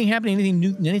exciting happening?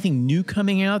 Anything new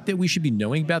coming out that we should be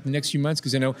knowing about the next few months?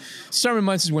 Because I know summer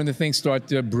months is when the things start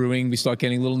brewing. We start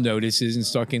getting little notices and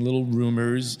start getting little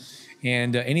rumors.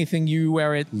 And anything you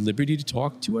are at liberty to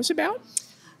talk to us about?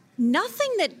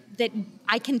 Nothing that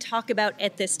I can talk about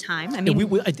at this time. I mean,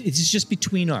 it's just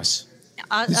between us.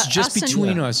 It's just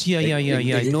between us. Yeah.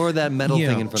 Ignore that metal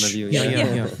thing in front of you.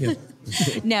 Yeah.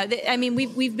 No, I mean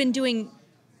we've been doing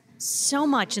so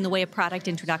much in the way of product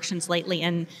introductions lately,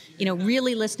 and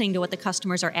really listening to what the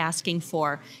customers are asking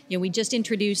for. We just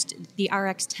introduced the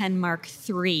RX10 Mark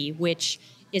III, which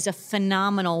is a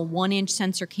phenomenal 1-inch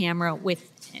sensor camera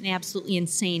with an absolutely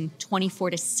insane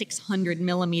 24 to 600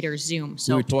 millimeter zoom.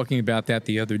 So we were talking about that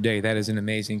the other day. That is an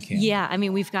amazing camera. Yeah, I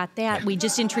mean, we've got that. Yeah. We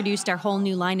just introduced our whole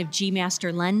new line of G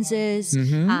Master lenses.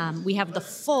 Mm-hmm. We have the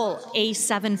full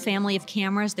A7 family of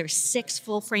cameras. There's 6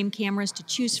 full-frame cameras to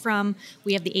choose from.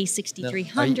 We have the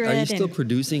A6300. Now, are you still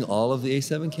producing all of the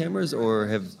A7 cameras, or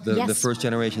have the first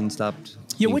generation stopped?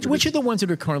 Yeah, which are the ones that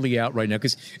are currently out right now?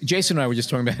 Because Jason and I were just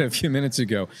talking about it a few minutes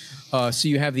ago. So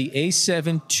you have the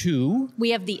A7 II.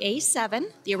 We have the A7,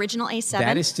 the original A7.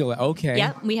 That is still, okay.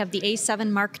 Yeah, we have the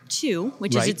A7 Mark II,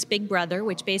 which is its big brother,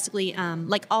 which basically,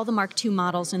 like all the Mark II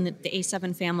models in the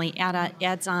A7 family,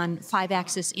 adds on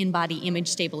 5-axis in-body image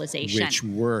stabilization. Which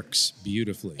works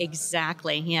beautifully.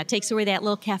 Exactly. Yeah, it takes away that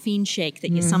little caffeine shake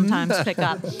that you sometimes pick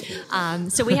up.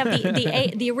 So we have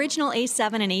the original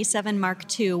A7 and A7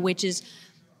 Mark II, which is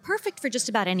perfect for just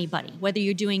about anybody. Whether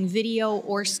you're doing video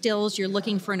or stills, you're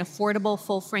looking for an affordable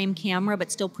full-frame camera,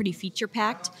 but still pretty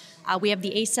feature-packed. We have the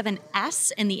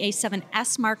A7S and the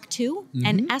A7S Mark II,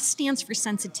 and S stands for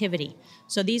sensitivity.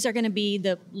 So these are going to be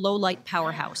the low-light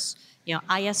powerhouse.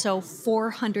 ISO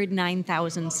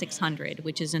 409,600,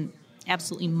 which is an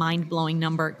absolutely mind-blowing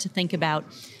number to think about.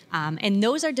 And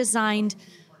those are designed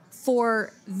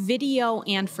for video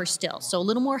and for stills. So a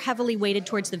little more heavily weighted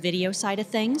towards the video side of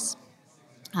things.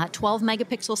 12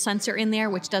 megapixel sensor in there,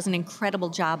 which does an incredible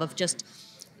job of just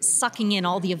sucking in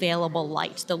all the available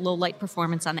light. The low light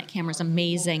performance on that camera is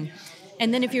amazing.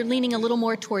 And then if you're leaning a little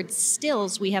more towards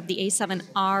stills, we have the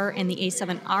A7R and the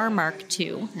A7R Mark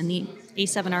II. And the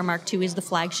A7R Mark II is the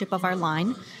flagship of our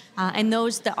line. And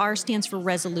the R stands for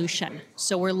resolution.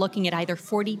 So we're looking at either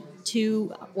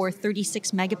 42 or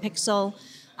 36 megapixel,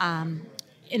 an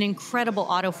incredible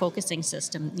autofocusing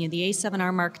system. The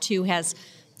A7R Mark II has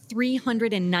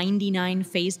 399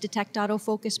 phase detect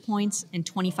autofocus points and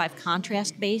 25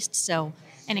 contrast based, so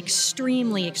an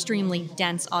extremely, extremely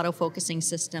dense autofocusing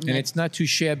system. And it's not too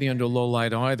shabby under low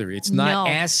light either. It's not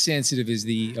as sensitive as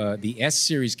the S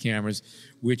series cameras,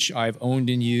 which I've owned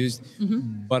and used,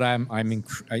 but I'm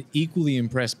equally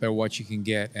impressed by what you can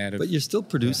get out of. But you're still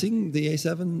producing the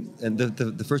A7, and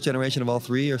the first generation of all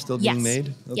 3 are still being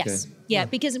made? Okay. Yes. Yeah,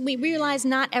 because we realize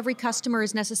not every customer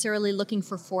is necessarily looking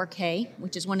for 4K,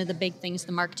 which is one of the big things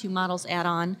the Mark II models add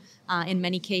on. In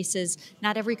many cases,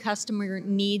 not every customer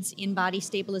needs in-body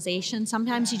stabilization.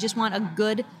 Sometimes you just want a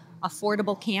good,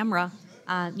 affordable camera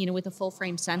with a full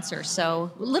frame sensor.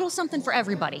 So a little something for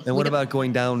everybody. And what about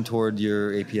going down toward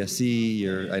your APS-C?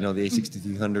 I know the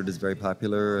A6300 is very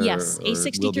popular. Yes,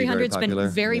 A6300's been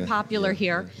very popular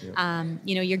here. Yeah.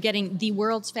 You're getting the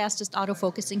world's fastest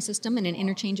autofocusing system and an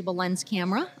interchangeable lens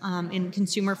camera in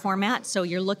consumer format. So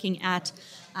you're looking at,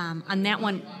 on that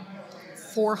one,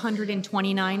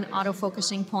 429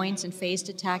 autofocusing points and phase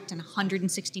detect and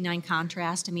 169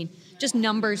 contrast. I mean, just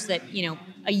numbers that,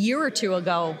 a year or two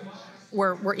ago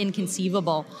were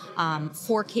inconceivable.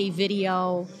 4K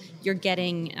video, you're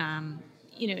getting, an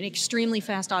extremely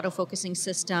fast autofocusing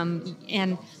system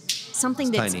and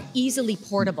something that's tiny. Easily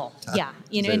portable. Yeah,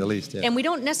 to say the least, yeah. And we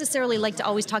don't necessarily like to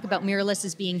always talk about mirrorless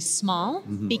as being small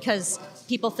because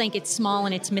people think it's small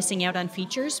and it's missing out on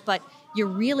features, but you're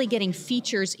really getting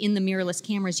features in the mirrorless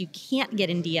cameras you can't get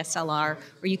in DSLR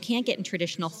or you can't get in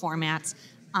traditional formats,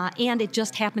 and it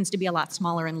just happens to be a lot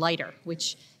smaller and lighter,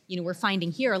 which we're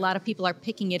finding here. A lot of people are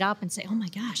picking it up and say, "Oh my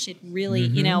gosh, it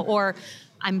really," or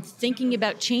I'm thinking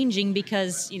about changing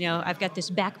because I've got this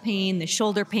back pain, this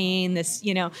shoulder pain, this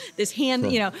this hand,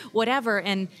 whatever,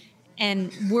 and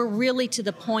we're really to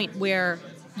the point where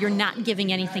you're not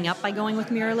giving anything up by going with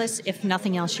mirrorless. If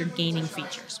nothing else, you're gaining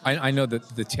features. I know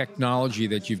that the technology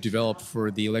that you've developed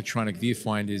for the electronic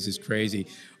viewfinders is crazy.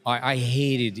 I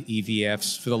hated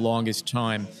EVFs for the longest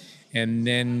time, and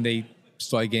then they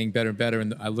started getting better and better,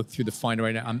 and I look through the finder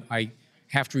right now. I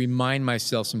have to remind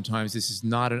myself sometimes this is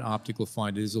not an optical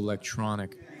finder, it is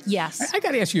electronic. Yes. I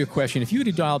got to ask you a question. If you were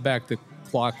to dial back the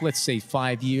clock, let's say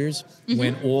 5 years,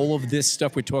 when all of this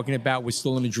stuff we're talking about was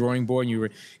still on the drawing board and you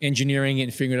were engineering it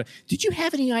and figuring it out, did you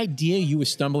have any idea you were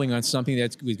stumbling on something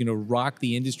that was going to rock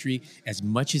the industry as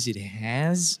much as it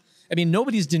has? I mean,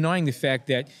 nobody's denying the fact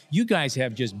that you guys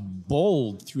have just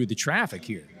bowled through the traffic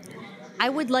here. I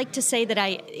would like to say that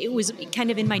it was kind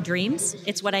of in my dreams.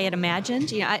 It's what I had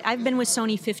imagined. I've been with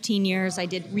Sony 15 years. I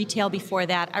did retail before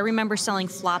that. I remember selling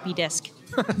floppy disk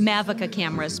Mavica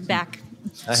cameras back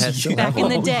in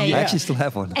the day. I actually still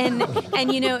have one. And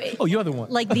Oh, you're the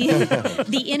one. Like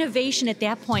the innovation at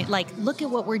that point, like look at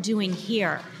what we're doing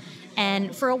here.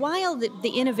 And for a while, the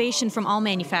innovation from all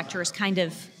manufacturers kind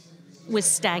of was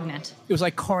stagnant. It was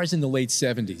like cars in the late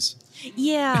 70s.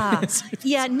 Yeah,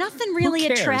 yeah, nothing really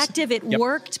attractive. It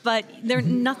worked, but there's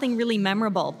nothing really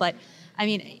memorable. But I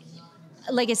mean,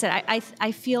 like I said,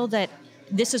 I feel that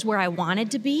this is where I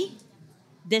wanted to be,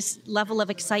 this level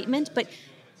of excitement. But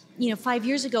 5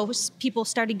 years ago, people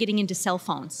started getting into cell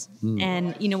phones,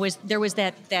 and there was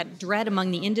that dread among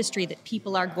the industry that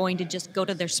people are going to just go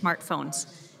to their smartphones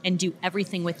and do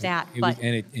everything with that.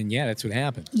 That's what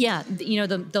happened. Yeah,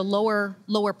 the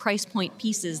lower price point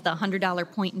pieces, the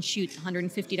 $100 point and shoot, the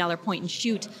 $150 point and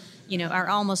shoot, are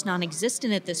almost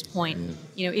non-existent at this point.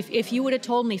 Yeah. If you would have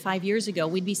told me 5 years ago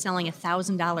we'd be selling a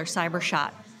 $1,000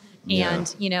 Cybershot,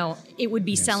 and it would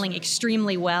be selling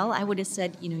extremely well, I would have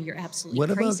said, you're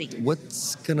absolutely crazy.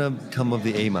 What's gonna come of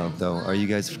the A mount though? Are you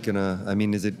guys gonna? I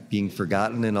mean, is it being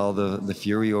forgotten in all the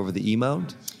fury over the E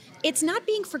mount? It's not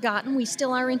being forgotten. We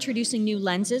still are introducing new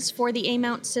lenses for the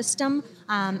A-mount system.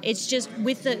 It's just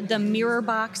with the mirror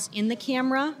box in the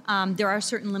camera, there are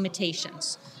certain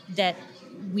limitations that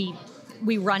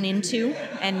we run into,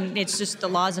 and it's just the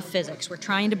laws of physics. We're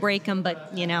trying to break them,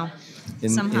 but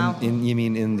somehow. You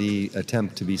mean in the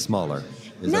attempt to be smaller?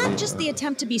 Not just the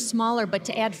attempt to be smaller, but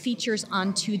to add features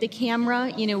onto the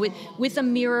camera. With a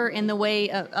mirror and the way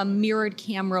a mirrored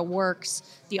camera works,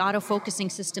 the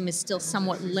autofocusing system is still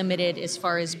somewhat limited as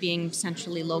far as being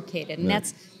centrally located. And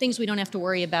that's things we don't have to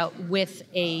worry about with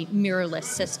a mirrorless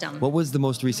system. What was the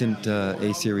most recent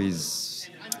A-series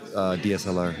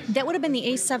DSLR? That would have been the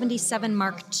A77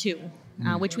 Mark II.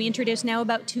 Which we introduced now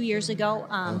about 2 years ago.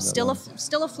 Still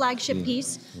a flagship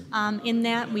piece. In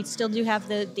that, we still do have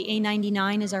the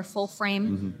A99 as our full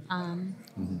frame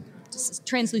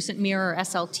translucent mirror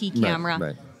SLT camera.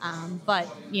 Right.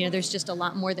 But there's just a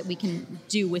lot more that we can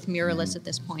do with mirrorless at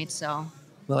this point. So.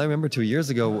 Well, I remember 2 years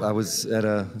ago I was at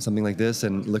something like this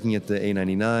and looking at the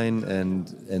A99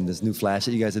 and this new flash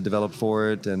that you guys had developed for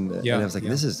it, and I was like,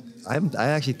 this is. I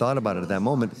actually thought about it at that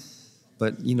moment,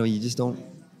 but you just don't.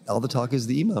 All the talk is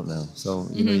the E-mount now, so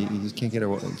you just can't get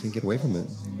away from it.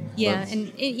 Yeah,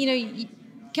 and you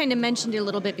kind of mentioned it a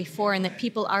little bit before, and that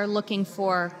people are looking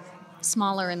for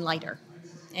smaller and lighter,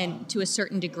 and to a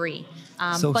certain degree.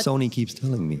 But Sony keeps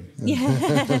telling me.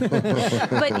 Yeah,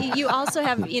 but you also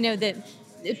have that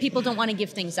people don't want to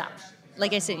give things up.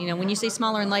 Like I said, when you say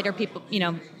smaller and lighter, people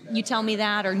you tell me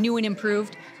that, or new and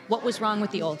improved. What was wrong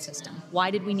with the old system? Why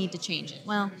did we need to change it?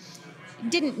 Well.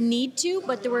 didn't need to,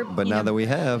 but there were. But now that we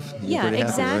have, yeah,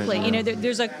 exactly. Happy, right?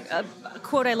 There's a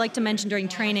quote I like to mention during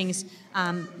trainings.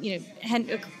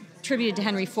 Attributed to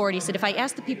Henry Ford. He said, "If I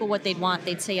asked the people what they'd want,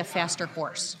 they'd say a faster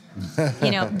horse."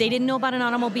 They didn't know about an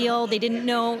automobile. They didn't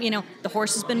know. The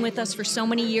horse has been with us for so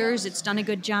many years. It's done a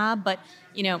good job, but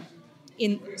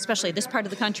in especially this part of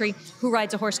the country, who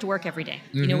rides a horse to work every day?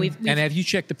 We've and have you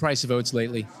checked the price of oats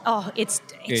lately? Oh, it's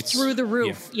through the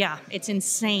roof. Yeah, it's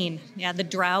insane. Yeah, the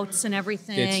droughts and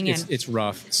everything. It's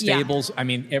rough. Stables. Yeah. I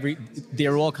mean,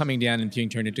 they're all coming down and being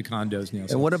turned into condos now.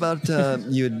 So. And what about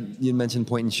you mentioned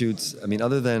point and shoots? I mean,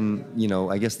 other than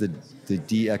I guess the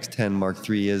DX10 Mark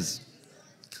III is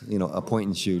a point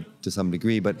and shoot to some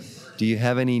degree, but do you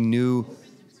have any new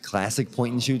classic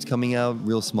point and shoots coming out?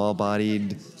 Real small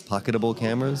bodied, pocketable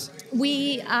cameras?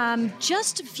 We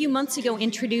just a few months ago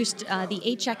introduced the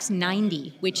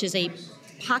HX90, which is a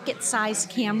pocket-sized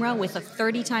camera with a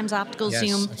 30 times optical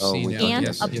zoom and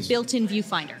a built-in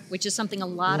viewfinder, which is something a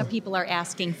lot of people are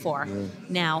asking for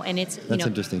now. And it's that's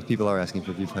interesting. People are asking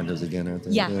for viewfinders again, aren't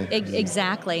they? Yeah,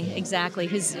 exactly.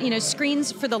 His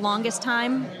screens for the longest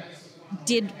time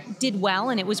did well,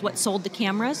 and it was what sold the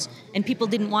cameras, and people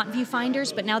didn't want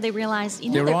viewfinders, but now they realize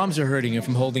their arms are hurting them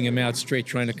from holding them out straight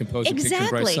trying to compose a picture in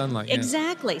bright sunlight.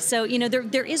 Exactly. So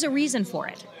there is a reason for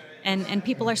it, and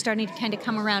people are starting to kind of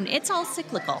come around. It's all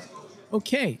cyclical.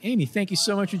 Okay, Amy, thank you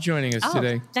so much for joining us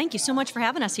today. Thank you so much for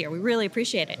having us here. We really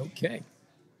appreciate it. Okay,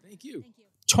 thank you.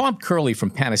 Tom Curley from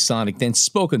Panasonic then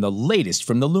spoke on the latest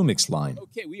from the Lumix line.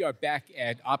 Okay, we are back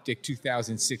at OPTIC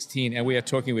 2016, and we are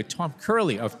talking with Tom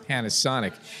Curley of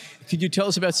Panasonic. Could you tell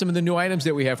us about some of the new items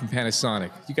that we have from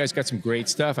Panasonic? You guys got some great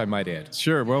stuff, I might add.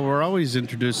 Sure. Well, we're always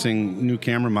introducing new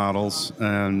camera models,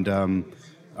 and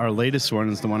our latest one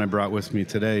is the one I brought with me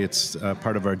today. It's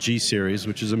part of our G series,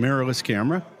 which is a mirrorless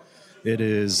camera. It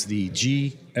is the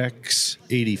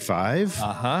GX85.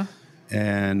 Uh-huh.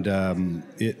 And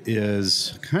it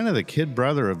is kind of the kid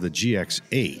brother of the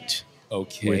GX8,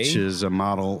 which is a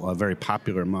very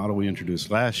popular model we introduced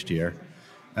last year.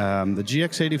 The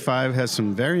GX85 has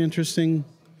some very interesting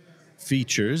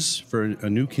features for a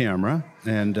new camera.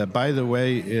 And by the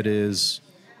way, it is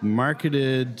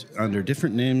marketed under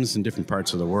different names in different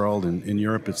parts of the world. In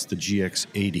Europe, it's the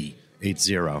GX80.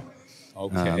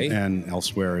 Okay. And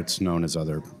elsewhere, it's known as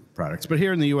other products. But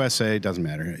here in the USA, it doesn't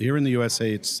matter. Here in the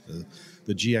USA, it's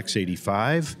the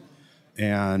GX85.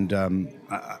 And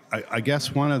I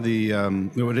guess one of the,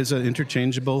 it is an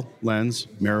interchangeable lens,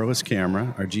 mirrorless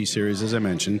camera, our G series, as I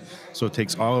mentioned. So it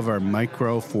takes all of our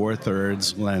micro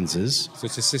 4/3 lenses. So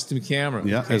it's a system camera.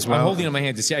 Yeah, okay. as well. I'm holding it in my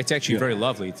hand to see. It's actually very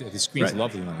lovely. The screen's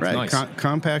lovely on it. It's right. Nice.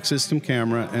 Compact system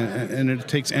camera, and it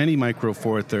takes any micro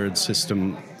 4/3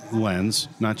 system lens,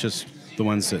 not just the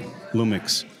ones that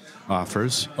Lumix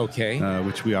offers,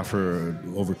 which we offer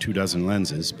over 24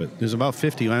 lenses, but there's about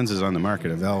 50 lenses on the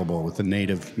market available with the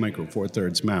native micro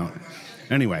 4/3 mount.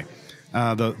 Anyway,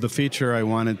 the feature I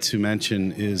wanted to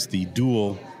mention is the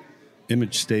dual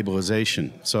image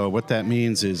stabilization. So what that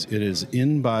means is it is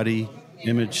in-body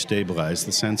image stabilized.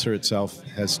 The sensor itself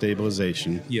has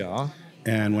stabilization. Yeah.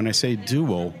 And when I say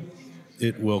dual,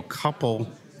 it will couple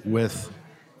with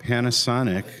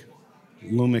Panasonic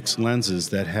Lumix lenses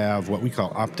that have what we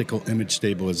call optical image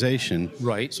stabilization.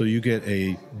 Right. So you get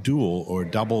a dual or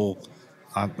double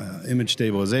image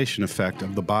stabilization effect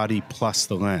of the body plus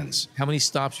the lens. How many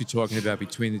stops are you talking about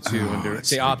between the two under,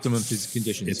 say, optimum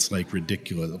conditions? It's like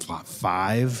ridiculous.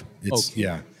 5.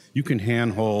 Yeah. You can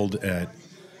handhold at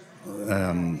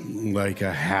like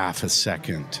a half a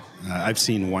second. I've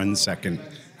seen 1 second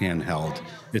handheld.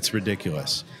 It's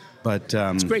ridiculous. But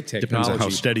it's great technology. Depends on how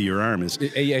steady your arm is.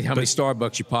 How many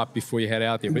Starbucks you pop before you head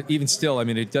out there. But even still, I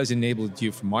mean, it does enable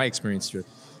you, from my experience, to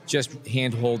just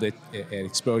handhold it at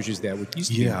exposures that would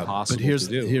used to be impossible to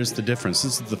do. But here's the difference.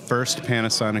 This is the first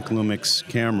Panasonic Lumix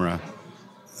camera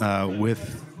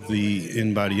with the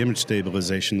in-body image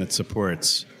stabilization that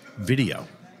supports video.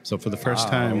 So for the first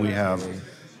time, we have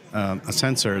a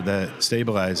sensor that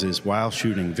stabilizes while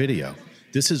shooting video.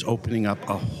 This is opening up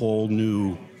a whole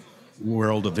new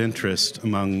world of interest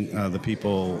among the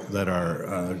people that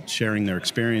are sharing their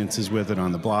experiences with it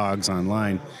on the blogs,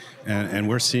 online. And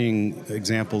we're seeing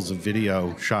examples of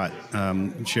video shot.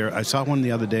 I saw one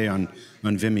the other day on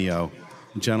Vimeo,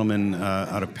 a gentleman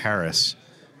out of Paris,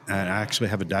 and I actually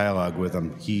have a dialogue with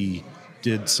him. He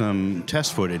did some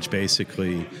test footage,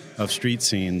 basically, of street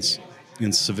scenes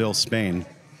in Seville, Spain.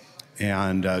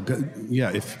 And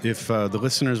if the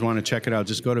listeners want to check it out,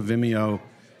 just go to Vimeo,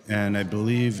 and I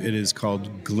believe it is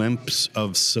called Glimpse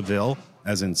of Seville,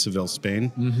 as in Seville,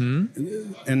 Spain.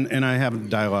 Mm-hmm. And I have a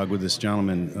dialogue with this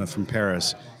gentleman from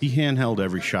Paris. He handheld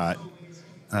every shot.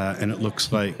 and it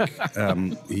looks like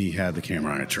he had the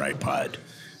camera on a tripod.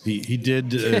 He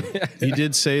did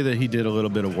say that he did a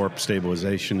little bit of warp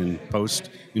stabilization in post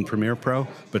in Premiere Pro,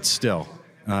 but still,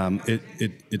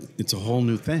 it's a whole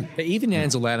new thing. Even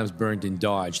Ansel Adams burned and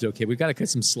dodged. Okay, we've got to cut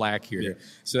some slack here. Yeah.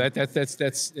 So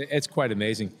that's quite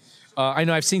amazing. I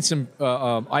know I've seen some.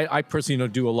 I personally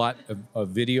don't do a lot of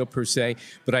video per se,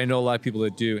 but I know a lot of people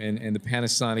that do, and the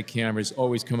Panasonic cameras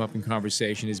always come up in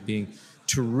conversation as being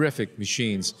terrific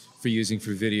machines for using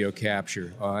for video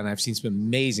capture. And I've seen some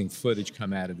amazing footage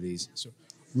come out of these. So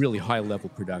really high-level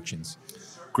productions.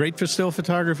 Great for still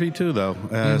photography too, though.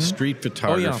 Street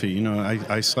photography. You know,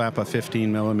 I slap a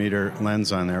 15 millimeter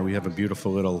lens on there. We have a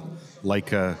beautiful little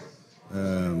Leica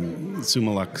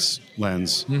Summilux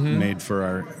lens made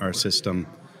for our system,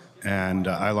 and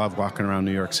I love walking around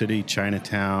New York City,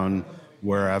 Chinatown,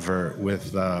 wherever,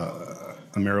 with a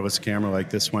mirrorless camera like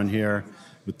this one here,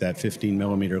 with that 15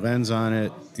 millimeter lens on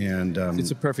it. And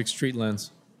it's a perfect street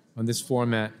lens on this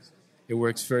format. It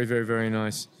works very, very, very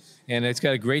nice. And it's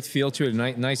got a great feel to it,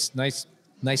 a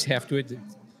nice heft to it.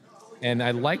 And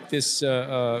I like this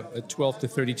 12 to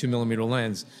 32 millimeter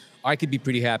lens. I could be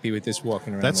pretty happy with this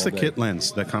walking around. That's all the day. kit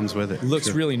lens that comes with it.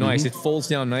 Looks really nice. It folds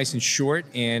down nice and short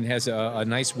and has a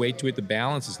nice weight to it. The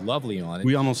balance is lovely on it.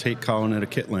 We almost hate calling it a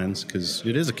kit lens because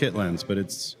it is a kit lens, but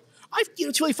it's...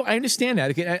 It's really fun. I understand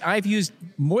that. I've used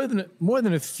more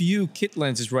than a few kit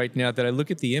lenses right now that I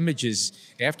look at the images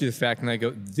after the fact and I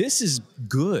go, "This is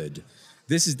good.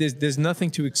 There's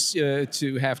nothing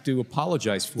to have to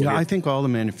apologize for." Yeah, I think all the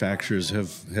manufacturers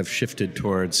have shifted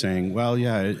towards saying, "Well,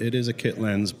 yeah, it is a kit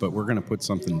lens, but we're going to put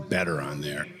something better on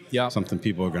there. Yeah, something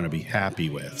people are going to be happy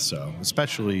with." So,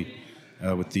 especially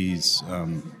with these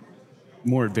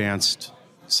more advanced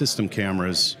system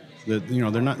cameras. That, you know,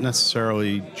 they're not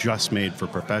necessarily just made for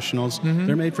professionals.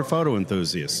 They're made for photo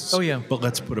enthusiasts. Oh yeah, but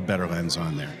let's put a better lens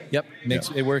on there. Yep,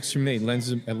 it works for me.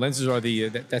 Lenses are the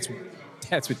that's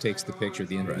what takes the picture at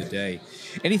the end of the day.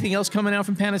 Anything else coming out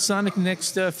from Panasonic in the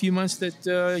next few months that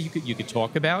you could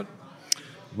talk about?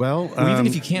 Well, or even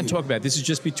if you can't talk about it, this is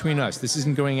just between us. This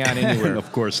isn't going out anywhere.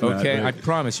 Of course not. Okay, I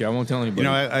promise you, I won't tell anybody. You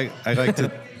know, I like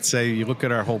to say, you look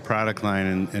at our whole product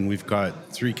line, and we've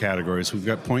got three categories. We've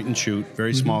got point and shoot,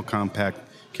 very small, compact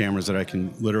cameras that I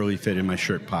can literally fit in my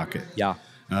shirt pocket. Yeah.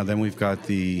 Then we've got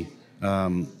the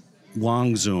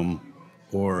long zoom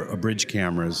or abridged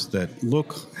cameras that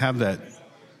have that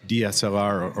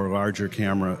DSLR or larger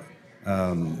camera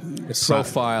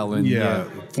profile and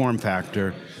form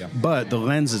factor, but the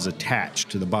lens is attached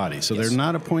to the body, so they're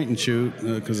not a point and shoot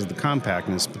because of the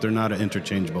compactness, but they're not an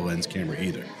interchangeable lens camera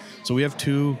either. So we have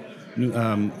two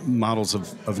models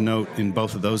of note in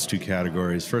both of those two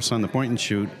categories. First, on the point and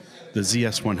shoot, the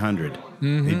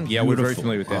ZS100. Yeah, we're very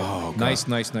familiar with that. Oh, nice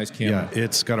camera. Yeah,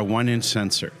 it's got a 1-inch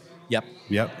sensor.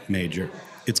 Yep, major.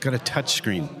 It's got a touch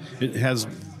screen. It has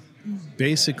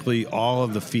basically all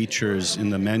of the features in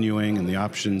the menuing and the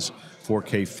options,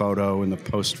 4K photo and the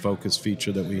post-focus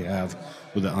feature that we have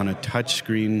on a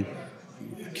touchscreen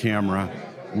camera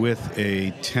with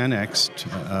a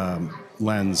 10x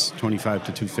lens, 25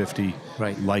 to 250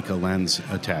 Leica lens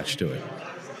attached to it.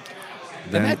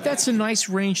 And that's a nice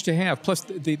range to have. Plus,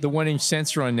 the 1-inch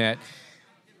sensor on that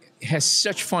has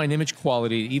such fine image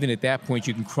quality. Even at that point,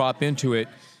 you can crop into it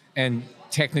and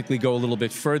technically go a little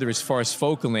bit further as far as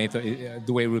focal length,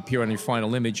 the way it would appear on your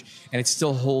final image, and it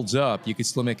still holds up. You could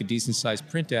still make a decent-sized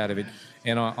print out of it.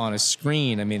 And on a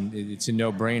screen, I mean, it's a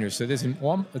no-brainer. So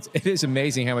it is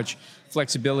amazing how much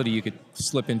flexibility you could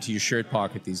slip into your shirt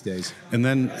pocket these days. And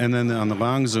then on the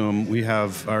long zoom, we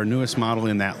have our newest model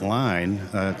in that line.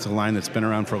 It's a line that's been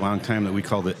around for a long time that we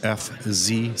call the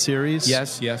FZ series.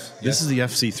 Yes. This is the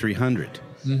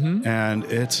FC300, and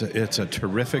it's a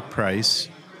terrific price.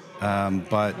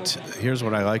 But here's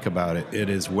what I like about it. It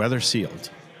is weather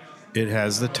sealed. It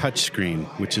has the touch screen,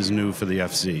 which is new for the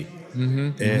FZ.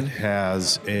 It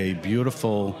has a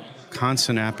beautiful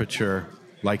constant aperture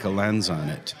Leica lens on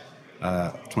it,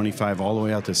 25 all the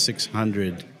way out to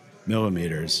 600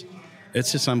 millimeters.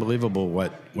 It's just unbelievable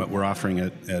what we're offering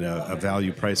at a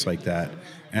value price like that.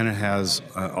 And it has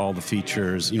all the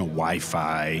features,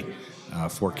 Wi-Fi,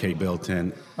 4K built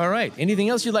in. All right. Anything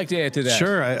else you'd like to add to that?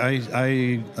 Sure.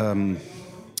 I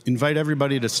invite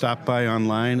everybody to stop by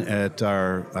online at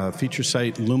our feature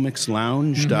site,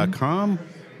 lumixlounge.com.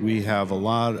 We have a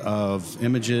lot of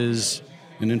images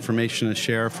and information to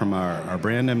share from our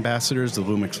brand ambassadors, the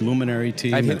Lumix Luminary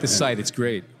team. I've hit the site. It's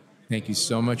great. Thank you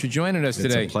so much for joining us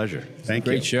today. It's a pleasure. Thank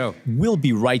you. Great show. We'll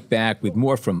be right back with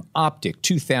more from OPTIC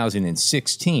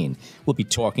 2016. We'll be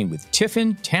talking with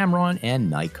Tiffen, Tamron, and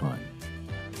Nikon.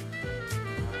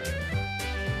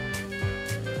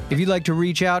 If you'd like to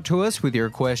reach out to us with your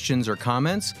questions or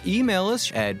comments, email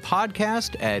us at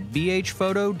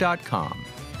podcast@bhphoto.com.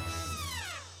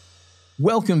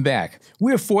 Welcome back.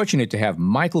 We're fortunate to have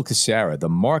Michael Cassara, the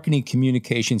Marketing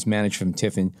Communications Manager from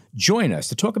Tiffen, join us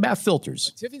to talk about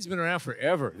filters. Tiffen's been around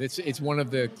forever. It's one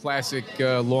of the classic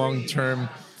long-term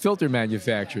filter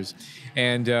manufacturers.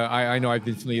 And I know I've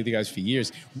been familiar with you guys for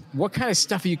years. What kind of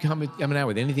stuff are you coming out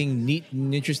with? Anything neat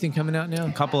and interesting coming out now?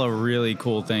 A couple of really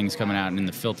cool things coming out in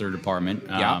the filter department.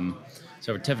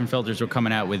 So Tiffen filters, we're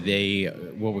coming out with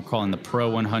what we're calling the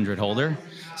Pro 100 holder.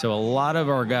 So a lot of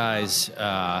our guys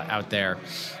out there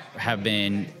have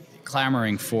been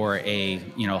clamoring for a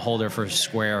holder for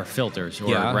square filters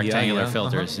or rectangular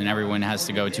filters, and everyone has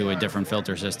to go to a different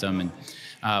filter system. And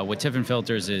what Tiffen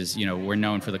filters is, we're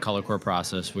known for the color core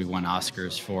process. We won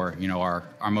Oscars for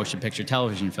our motion picture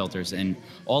television filters, and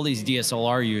all these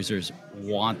DSLR users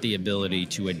want the ability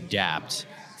to adapt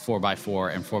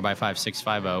 4x4 and 4x5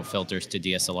 650 filters to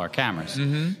DSLR cameras.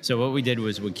 So what we did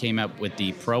was we came up with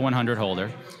the Pro 100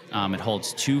 holder. It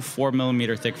holds two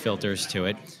 4mm thick filters to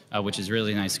it, which is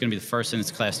really nice. It's going to be the first in its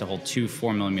class to hold two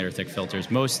 4mm thick filters.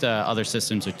 Most other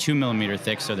systems are 2mm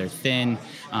thick, so they're thin.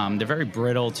 They're very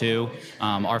brittle too.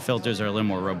 Our filters are a little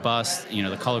more robust.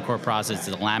 The color core process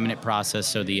is a laminate process,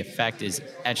 so the effect is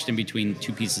etched in between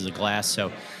two pieces of glass.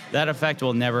 So that effect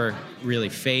will never really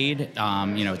fade.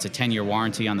 It's a 10-year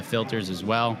warranty on the filters as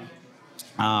well.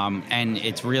 And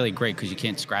it's really great because you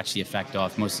can't scratch the effect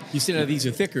off. You said these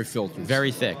are thicker filters.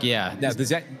 Very thick, yeah.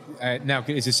 Now,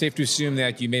 is it safe to assume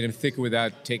that you made them thicker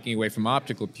without taking away from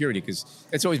optical purity? Because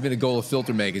that's always been the goal of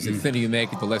filter makers. The thinner you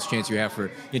make it, the less chance you have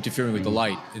for interfering with the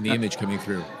light and the image coming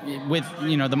through. With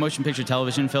the motion picture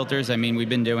television filters, we've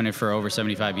been doing it for over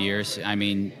 75 years.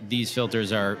 These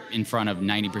filters are in front of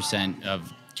 90%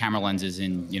 of camera lenses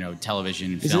in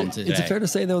television film today. Is it fair to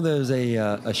say though there's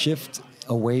a shift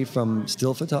away from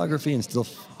still photography and still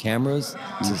cameras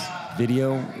to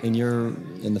video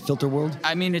in the filter world?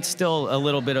 It's still a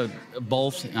little bit of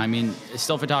both.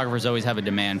 Still photographers always have a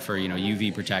demand for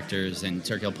UV protectors and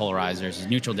circular polarizers,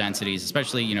 neutral densities,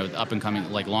 especially up and coming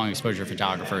like long exposure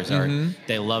photographers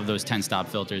they love those 10-stop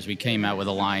filters. We came out with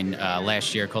a line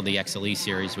last year called the XLE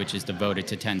series, which is devoted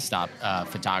to 10-stop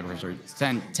photographers or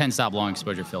 10-stop long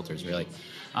exposure filters really.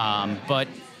 But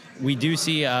we do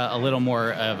see a little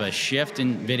more of a shift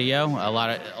in video. A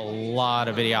lot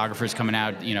of videographers coming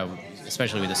out,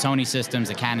 especially with the Sony systems,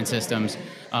 the Canon systems.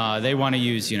 They want to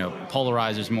use,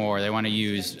 polarizers more. They want to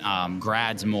use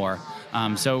grads more.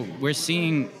 So we're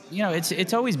seeing,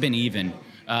 it's always been even.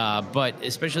 But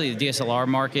especially the DSLR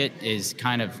market is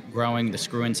kind of growing. The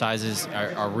screw-in sizes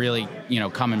are really,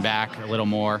 coming back a little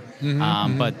more.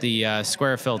 But the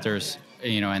square filters,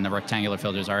 and the rectangular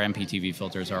filters, our MPTV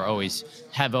filters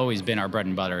have always been our bread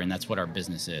and butter, and that's what our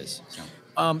business is. So.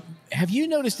 Have you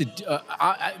noticed that,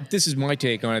 this is my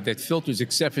take on it, that filters,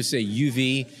 except for, say,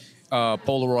 UV,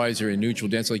 polarizer, and neutral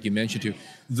density, like you mentioned too,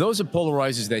 those are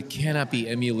polarizers that cannot be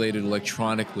emulated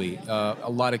electronically. A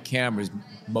lot of cameras,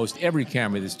 most every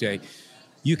camera this day,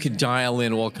 you can dial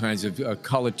in all kinds of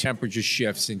color temperature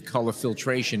shifts and color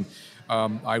filtration.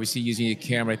 I was using a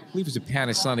camera, I believe it was a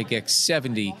Panasonic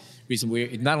X70,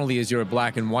 recently. Not only is there a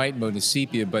black and white mode and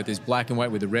sepia, but there's black and white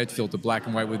with a red filter, black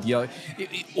and white with yellow.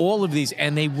 All of these,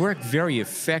 and they work very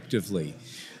effectively.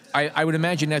 I would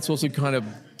imagine that's also kind of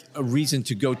a reason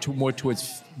to go more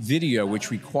towards video,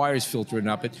 which requires filtering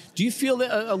up. But do you feel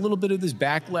a little bit of this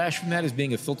backlash from that as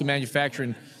being a filter manufacturer?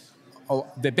 And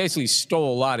they basically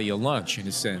stole a lot of your lunch, in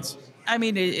a sense.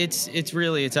 It's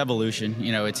really evolution.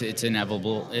 It's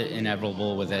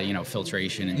inevitable with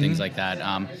filtration and things like that.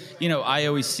 I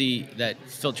always see that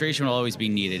filtration will always be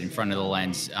needed in front of the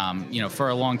lens. For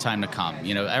a long time to come.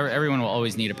 Everyone will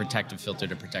always need a protective filter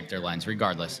to protect their lens,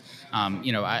 regardless.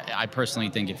 I personally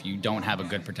think if you don't have a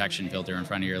good protection filter in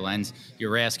front of your lens,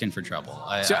 you're asking for trouble.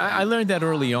 I learned that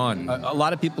early on. A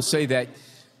lot of people say that.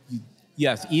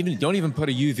 Yes, don't even put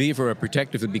a UV for a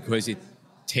protective because it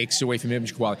takes away from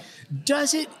image quality.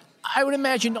 Does it? I would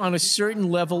imagine on a certain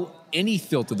level, any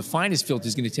filter, the finest filter,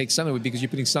 is going to take something because you're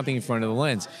putting something in front of the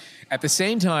lens. At the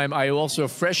same time, I also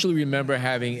freshly remember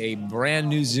having a brand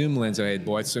new zoom lens I had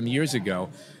bought some years ago,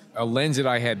 a lens that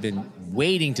I had been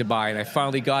waiting to buy, and I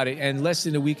finally got it. And less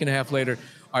than a week and a half later,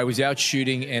 I was out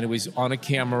shooting, and it was on a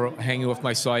camera hanging off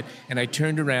my side, and I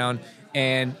turned around,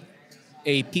 and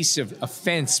a piece of a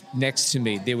fence next to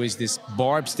me, there was this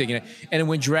barb sticking out, and it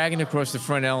went dragging across the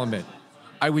front element.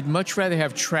 I would much rather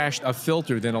have trashed a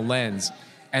filter than a lens.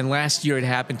 And last year it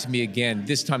happened to me again.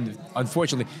 This time,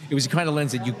 unfortunately, it was the kind of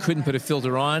lens that you couldn't put a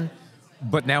filter on,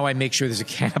 but now I make sure there's a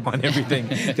cap on everything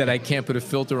that I can't put a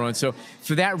filter on. So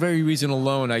for that very reason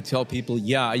alone, I tell people,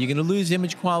 yeah, are you going to lose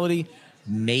image quality?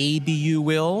 Maybe you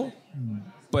will,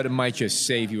 but it might just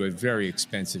save you a very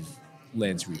expensive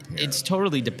lens repair. It's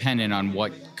totally dependent on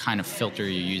what kind of filter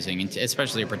you're using,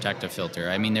 especially a protective filter.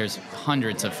 I mean, there's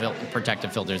hundreds of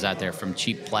protective filters out there, from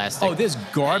cheap plastic. Oh, there's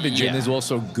garbage and there's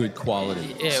also good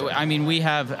quality. I mean, we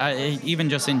have, even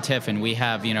just in Tiffen, we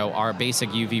have, our basic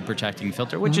UV protecting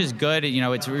filter, which is good.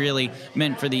 It's really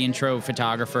meant for the intro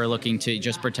photographer looking to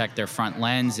just protect their front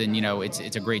lens, and,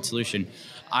 it's a great solution.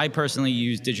 I personally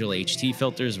use digital HT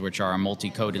filters, which are a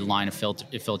multi-coated line of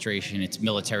filtration. It's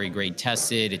military grade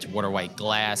tested. It's water white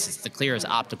glass. It's the clearest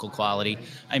optical quality.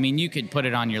 I mean, you could put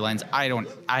it on your lens.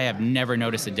 I have never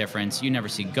noticed a difference. You never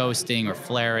see ghosting or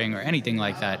flaring or anything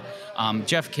like that.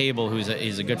 Jeff Cable, who's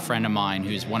a good friend of mine,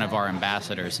 who's one of our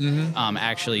ambassadors,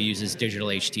 actually uses digital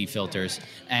HT filters,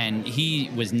 and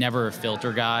he was never a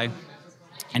filter guy.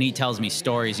 And he tells me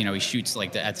stories, he shoots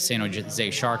at the San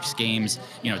Jose Sharks games,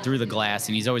 through the glass,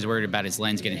 and he's always worried about his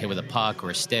lens getting hit with a puck or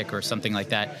a stick or something like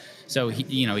that. So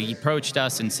he approached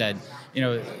us and said,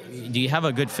 do you have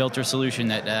a good filter solution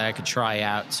that I could try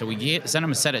out? So we sent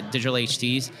him a set of digital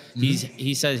HTs.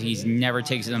 He says he's never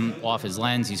takes them off his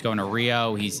lens. He's going to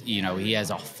Rio. He has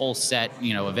a full set,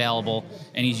 available,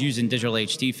 and he's using digital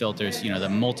HT filters, the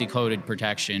multi-coated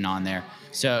protection on there.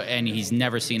 So, and he's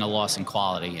never seen a loss in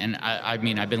quality. And I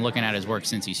mean, I've been looking at his work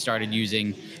since he started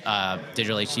using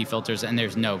digital HT filters, and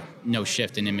there's no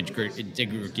shift in image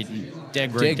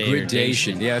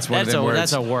degradation. Yeah, that's one of them words.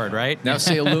 That's a word, right? Now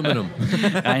say aluminum.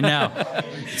 I know.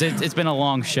 It's been a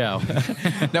long show.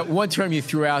 Now, one term you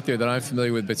threw out there that I'm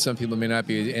familiar with, but some people may not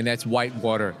be, and that's white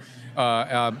water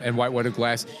and white water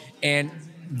glass. And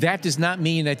that does not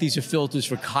mean that these are filters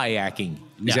for kayaking.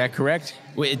 Is that correct?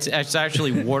 It's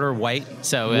actually water white.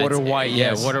 So water white,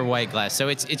 yes. Yeah, water white glass. So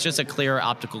it's just a clear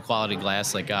optical quality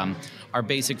glass. Like our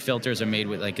basic filters are made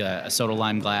with like a soda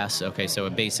lime glass. Okay, so a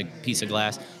basic piece of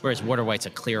glass. Whereas water white's a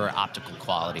clearer optical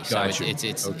quality. So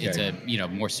it's a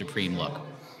more supreme look.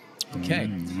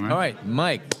 Okay. All right,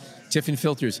 Mike. Tiffen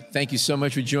Filters, thank you so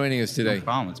much for joining us today. No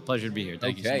problem. It's a pleasure to be here.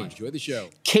 Thank you so much. Enjoy the show.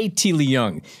 KT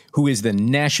Leung, who is the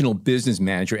National Business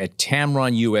Manager at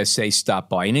Tamron USA, stopped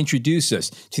by and introduced us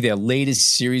to their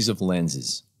latest series of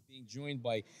lenses. Being joined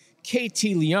by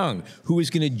KT Leung, who is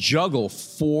going to juggle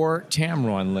 4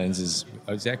 Tamron lenses.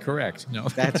 Is that correct? No.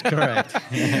 That's correct.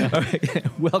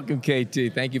 Welcome,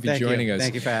 KT. Thank you for joining us.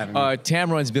 Thank you for having me.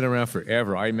 Tamron's been around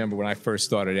forever. I remember when I first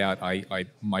started out,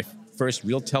 my first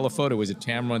real telephoto was a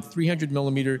Tamron 300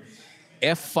 millimeter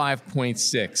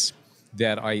f5.6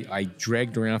 that I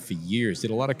dragged around for years.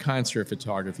 Did a lot of concert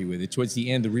photography with it. Towards the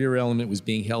end, the rear element was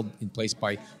being held in place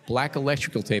by black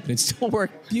electrical tape, and it still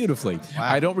worked beautifully. Wow.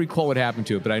 I don't recall what happened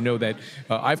to it, but I know that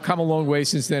I've come a long way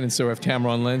since then, and so have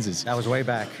Tamron lenses. That was way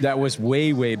back. That was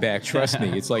way, way back. Trust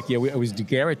me. It's like, it was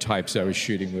daguerreotypes I was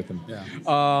shooting with them.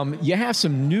 Yeah. You have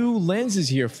some new lenses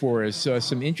here for us,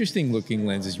 some interesting looking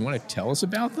lenses. You want to tell us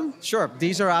about them? Sure.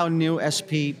 These are our new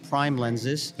SP Prime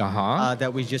lenses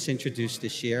that we just introduced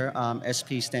this year.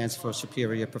 SP stands for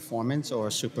Superior Performance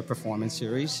or Super Performance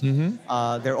Series.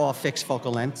 They're all fixed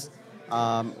focal length.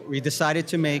 We decided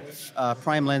to make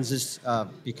prime lenses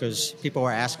because people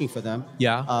were asking for them.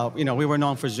 Yeah. We were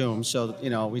known for zoom, so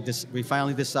we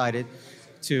finally decided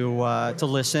to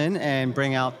listen and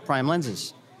bring out prime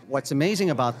lenses. What's amazing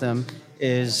about them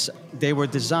is they were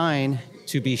designed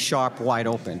to be sharp, wide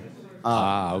open.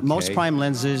 Okay. Most prime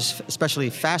lenses,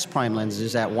 especially fast prime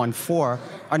lenses at 1.4,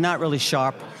 are not really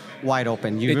sharp, wide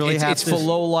open. It's for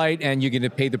low light, and you're going to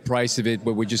pay the price of it,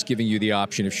 but we're just giving you the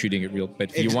option of shooting it real.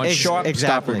 But if you want sharp,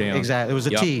 stop or down. Exactly. It was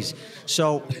a tease.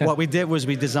 So what we did was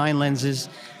we designed lenses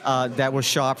that were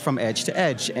sharp from edge to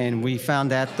edge, and we found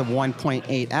that the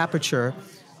 1.8 aperture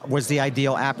was the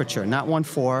ideal aperture. Not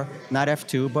 1.4, not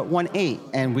f2, but 1.8.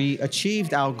 And we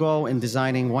achieved our goal in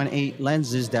designing 1.8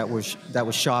 lenses that was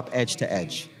sharp edge to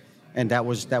edge. And that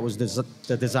was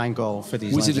the design goal for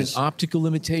these lenses. Was it an optical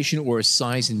limitation or a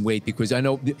size and weight? Because I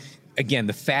know, again,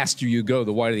 the faster you go,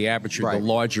 the wider the aperture, the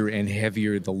larger and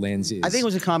heavier the lens is. I think it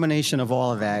was a combination of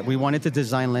all of that. We wanted to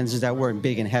design lenses that weren't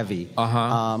big and heavy.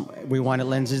 We wanted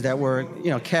lenses that were,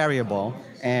 carryable,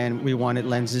 and we wanted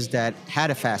lenses that had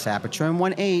a fast aperture. And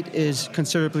 1.8 is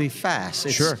considerably fast.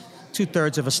 It's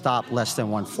 2/3 of a stop less than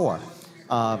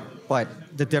 1.4. But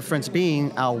the difference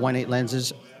being our 1.8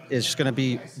 lenses is going to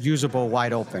be usable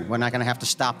wide open. We're not going to have to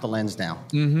stop the lens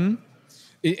down.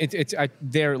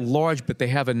 They're large, but they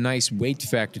have a nice weight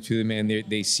factor to them, and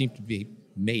they seem to be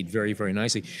made very, very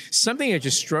nicely. Something that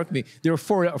just struck me, there are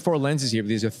four lenses here.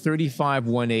 There's a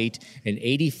 35-1.8, an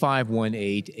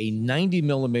 85-1.8, a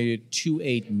 90mm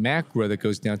 2.8 macro that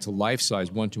goes down to life size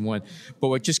 1:1. But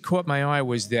what just caught my eye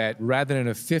was that rather than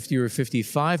a 50 or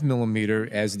 55mm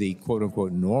as the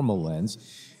quote-unquote normal lens,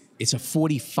 it's a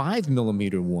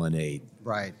 45mm 1.8.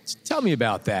 Right. Tell me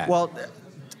about that. Well,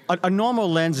 a normal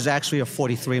lens is actually a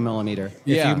 43mm.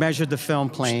 Yeah. If you measure the film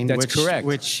plane, That's correct.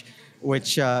 Which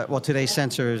well, today's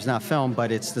sensor is not film,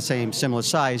 but it's the same similar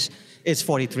size. It's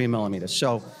 43mm.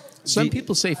 So some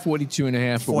people say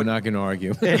 42.5, but we're not going to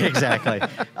argue. Exactly.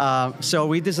 So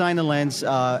we designed the lens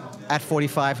at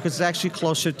 45 because it's actually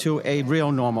closer to a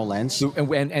real normal lens.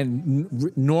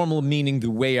 And normal meaning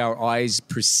the way our eyes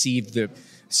perceive the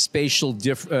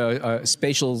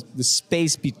the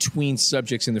space between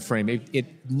subjects in the frame. It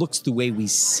looks the way we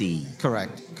see.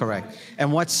 Correct.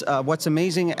 And what's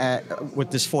amazing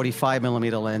with this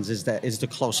 45mm lens is the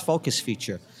close focus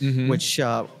feature, which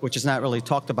is not really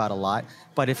talked about a lot,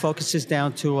 but it focuses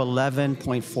down to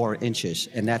 11.4 inches,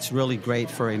 and that's really great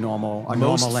for a normal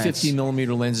lens. Most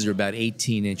 50mm lenses are about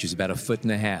 18 inches, about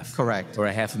 1.5 feet. Correct. Or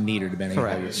a half a meter, depending on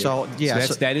how you're So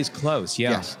that is close,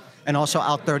 yeah. Yes. And also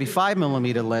our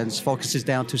 35mm lens focuses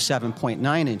down to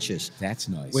 7.9 inches. That's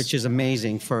nice. Which is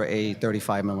amazing for a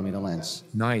 35mm lens.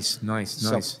 Nice.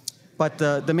 But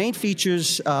the main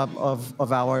features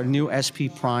of our new SP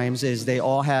Primes is they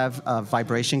all have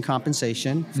vibration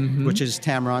compensation, which is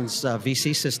Tamron's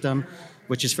VC system,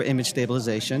 which is for image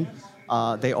stabilization.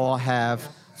 They all have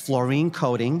fluorine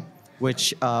coating,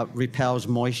 which repels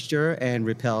moisture and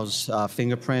repels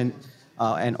fingerprint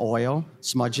and oil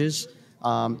smudges.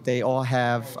 They all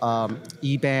have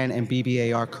E-band and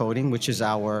BBAR coating, which is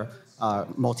our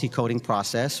multi-coating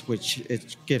process, which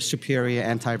it gives superior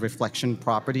anti-reflection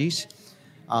properties.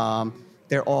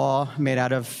 They're all made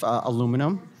out of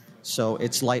aluminum, so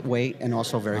it's lightweight and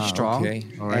also very strong. Okay.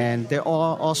 All right. And they're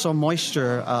all also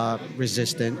moisture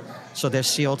resistant, so they're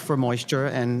sealed for moisture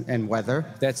and weather.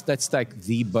 That's like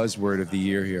the buzzword of the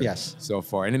year here. Yes. So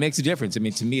far, and it makes a difference. I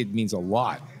mean, to me, it means a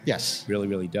lot. Yes. Really,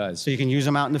 really does. So you can use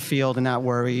them out in the field and not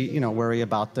worry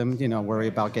about them. Worry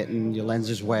about getting your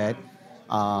lenses wet.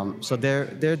 So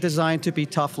they're designed to be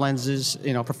tough lenses.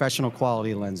 Professional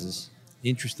quality lenses.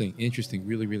 Interesting.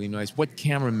 Really, really nice. What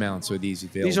camera mounts are these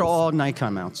available? These are all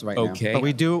Nikon mounts right now. Okay. But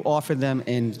we do offer them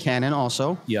in Canon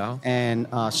also. Yeah. And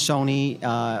Sony,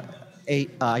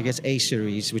 A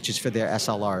series, which is for their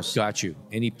SLRs. Got you.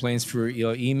 Any plans for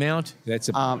E-mount?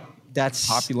 That's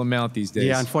popular mount these days.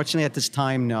 Yeah, unfortunately at this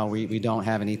time, no, we don't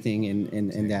have anything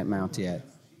in that mount yet.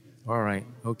 All right.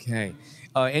 Okay.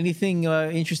 Anything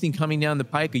interesting coming down the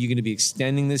pike? Are you going to be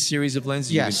extending this series of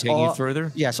lenses? Yes. Taking it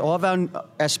further? Yes. All of our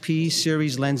SP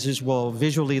series lenses will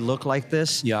visually look like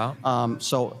this. Yeah.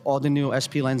 So all the new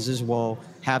SP lenses will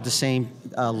have the same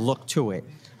look to it.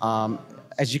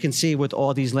 As you can see with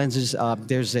all these lenses,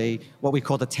 there's what we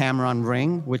call the Tamron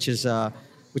ring, which is a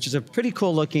pretty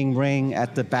cool looking ring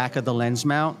at the back of the lens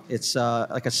mount. It's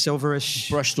like a silverish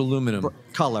brushed aluminum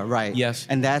color, right? Yes.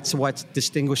 And that's what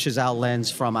distinguishes our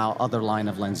lens from our other line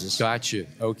of lenses. Gotcha.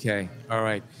 Okay. All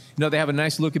right. They have a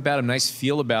nice look about them, nice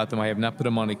feel about them. I have not put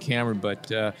them on a camera,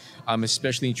 but I'm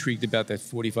especially intrigued about that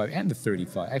 45 and the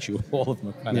 35. Actually, all of them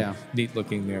are kind of neat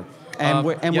looking there. And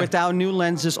with our new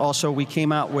lenses also, we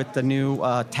came out with the new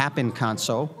tap-in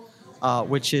console,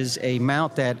 which is a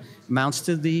mount that mounts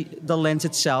to the lens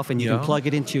itself, and you can plug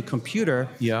it into your computer,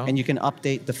 and you can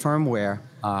update the firmware.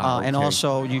 And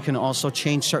also, you can also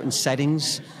change certain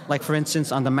settings. Like, for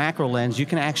instance, on the macro lens, you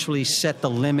can actually set the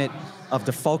limit of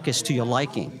the focus to your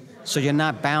liking. So you're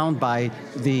not bound by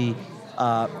the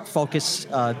focus.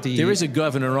 There is a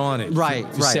governor on it. Right,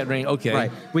 for set range. Okay.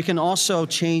 Right. We can also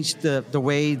change the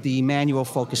way the manual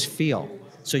focus feel.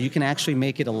 So you can actually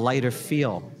make it a lighter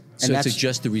feel. So to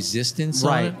adjust the resistance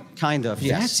on it? Right, kind of,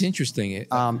 yes. That's interesting.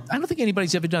 I don't think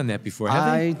anybody's ever done that before,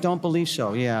 have they? I don't believe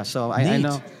so, yeah. So I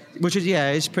know, which is,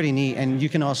 it's pretty neat. And you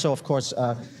can also, of course,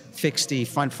 fix the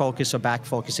front focus or back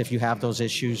focus if you have those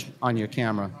issues on your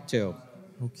camera, too.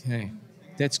 Okay.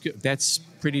 That's good. That's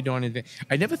pretty darn advanced.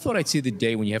 I never thought I'd see the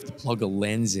day when you have to plug a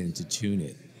lens in to tune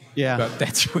it. Yeah, but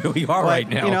that's where we are right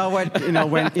now. You know what?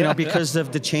 Because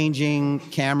of the changing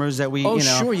cameras that we,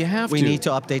 sure, you have we need to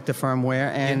update the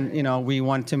firmware, and we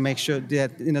want to make sure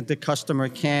that the customer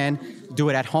can do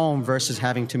it at home versus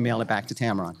having to mail it back to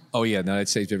Tamron. Oh yeah, no, that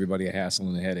saves everybody a hassle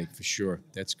and a headache for sure.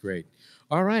 That's great.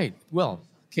 All right, well,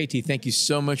 KT, thank you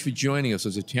so much for joining us.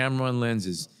 Those are Tamron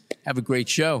lenses. Have a great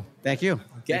show. Thank you.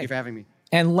 Okay. Thank you for having me.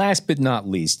 And last but not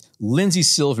least, Lindsay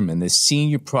Silverman, the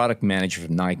senior product manager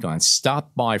from Nikon,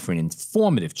 stopped by for an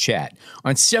informative chat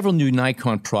on several new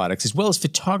Nikon products, as well as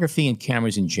photography and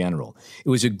cameras in general. It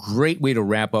was a great way to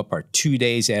wrap up our 2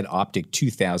 days at OPTIC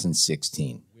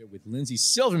 2016. We're with Lindsay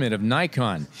Silverman of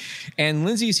Nikon. And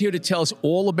Lindsay is here to tell us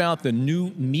all about the new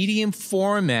medium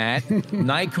format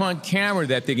Nikon camera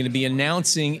that they're going to be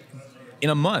announcing in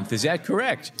a month. Is that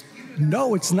correct?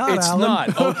 No, it's not, It's Alan.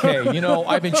 not. Okay. You know,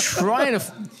 I've been trying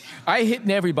to... I hit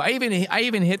everybody. I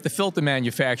even hit the filter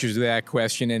manufacturers with that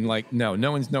question, and like, no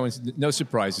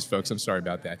surprises, folks. I'm sorry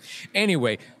about that.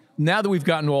 Anyway, now that we've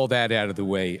gotten all that out of the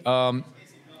way,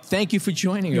 thank you for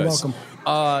joining us. You're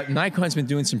welcome. Nikon's been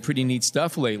doing some pretty neat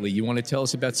stuff lately. You want to tell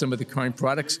us about some of the current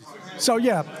products?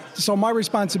 So my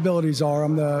responsibilities are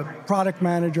I'm the product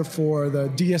manager for the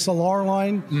DSLR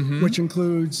line, which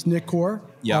includes Nikkor,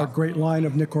 our great line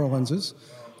of Nikkor lenses,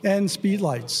 and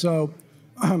Speedlights. So,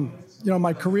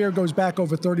 my career goes back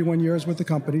over 31 years with the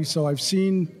company, so I've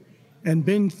seen and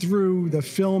been through the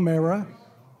film era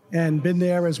and been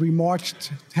there as we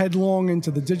marched headlong into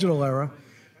the digital era.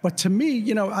 But to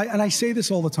me, I say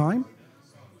this all the time,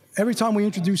 every time we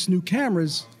introduce new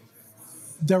cameras,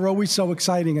 they're always so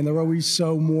exciting and they're always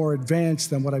so more advanced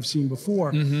than what I've seen before.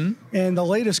 And the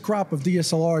latest crop of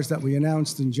DSLRs that we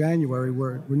announced in January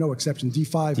were no exception,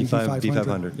 D5 and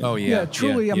D500. Oh, yeah. Yeah,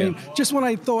 truly. I mean, just when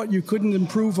I thought you couldn't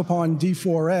improve upon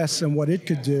D4S and what it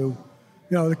could do,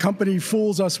 the company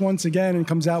fools us once again and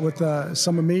comes out with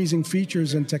some amazing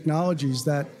features and technologies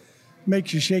that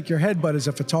makes you shake your head. But as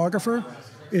a photographer,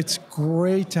 it's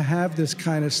great to have this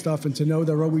kind of stuff and to know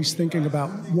they're always thinking about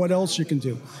what else you can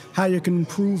do, how you can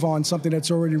improve on something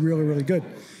that's already really, really good.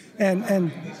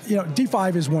 And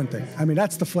D5 is one thing. I mean,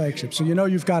 that's the flagship. So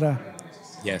you've got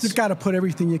to put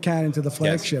everything you can into the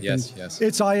flagship. Yes.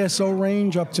 Its ISO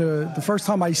range up to, the first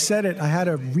time I said it, I had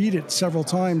to read it several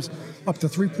times, up to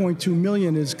 3.2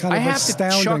 million is kind of astounding.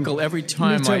 I have to chuckle every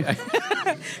time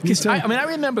I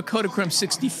remember Kodachrome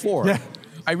 64. Yeah.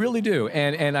 I really do,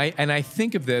 and I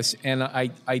think of this, and I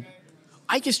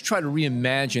just try to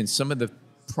reimagine some of the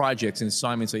projects and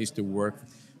assignments I used to work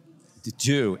to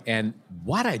do, and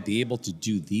what I'd be able to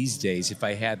do these days if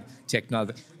I had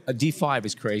technology. A D5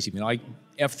 is crazy.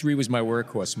 F3 was my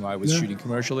workhorse when I was shooting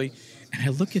commercially, and I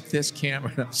look at this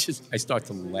camera and I start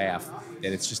to laugh,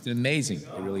 and it's just amazing.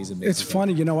 It really is amazing. It's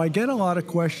funny, I get a lot of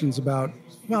questions about,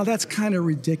 well, that's kind of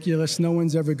ridiculous. No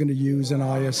one's ever going to use an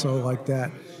ISO like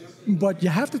that. But you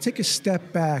have to take a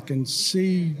step back and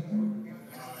see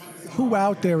who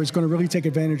out there is going to really take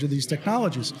advantage of these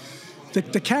technologies.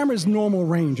 The camera's normal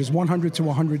range is 100 to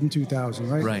 102,000,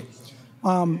 right? Right.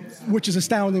 Which is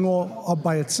astounding all up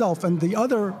by itself. And the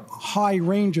other high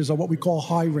ranges are what we call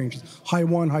high ranges. High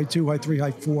 1, high 2, high 3, high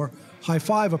 4, high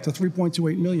 5, up to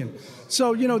 3.28 million.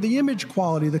 So, the image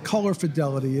quality, the color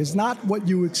fidelity is not what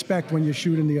you expect when you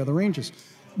shoot in the other ranges.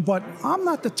 But I'm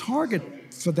not the target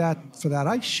for that.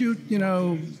 I shoot,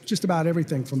 just about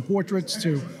everything from portraits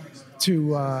to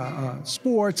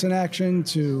sports and action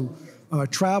to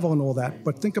travel and all that.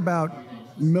 But think about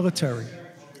military,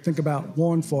 think about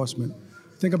law enforcement,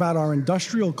 think about our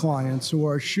industrial clients who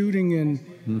are shooting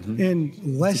in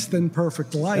less than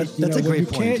perfect light. That's a great you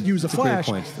point. can't use a flash,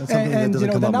 and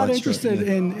they're not interested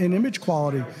in image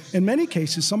quality. In many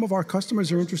cases, some of our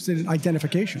customers are interested in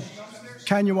identification.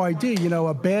 Can you ID,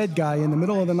 a bad guy in the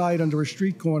middle of the night under a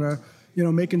street corner,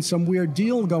 making some weird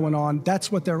deal going on?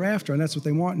 That's what they're after, and that's what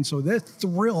they want. And so they're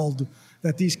thrilled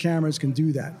that these cameras can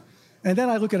do that. And then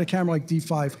I look at a camera like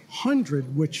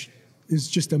D500, which is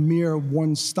just a mere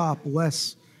one stop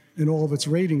less in all of its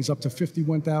ratings, up to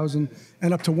 51,000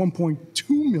 and up to 1.2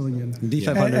 million.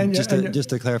 D500, just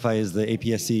to clarify, is the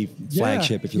APS-C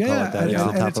flagship, if you call it that. It's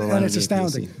the top of the line. And it's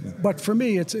astounding. But for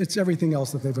me, it's everything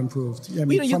else that they've improved. From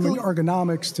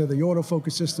ergonomics to the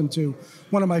autofocus system to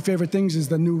one of my favorite things is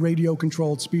the new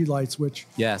radio-controlled speedlights, which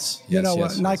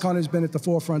Nikon has been at the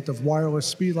forefront of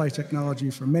wireless speedlight technology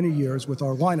for many years with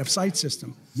our line of sight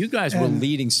system. You guys were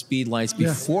leading speedlights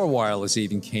before wireless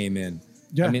even came in.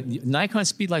 Yeah. Nikon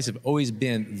speedlights have always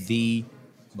been the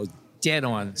most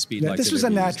dead-on speedlights. Yeah, this was a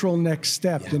natural next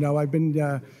step. Yeah. I've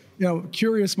been,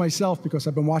 curious myself because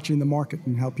I've been watching the market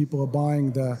and how people are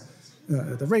buying the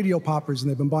radio poppers, and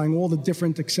they've been buying all the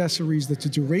different accessories to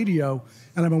do radio.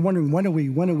 And I've been wondering, when are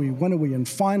we? And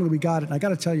finally, we got it. And I got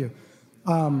to tell you,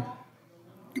 a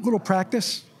little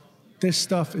practice. This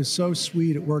stuff is so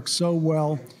sweet. It works so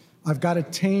well. I've got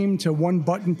it tamed to one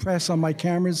button press on my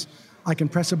cameras. I can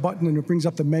press a button and it brings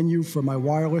up the menu for my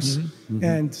wireless.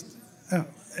 And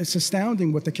it's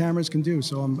astounding what the cameras can do.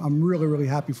 So I'm really, really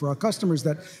happy for our customers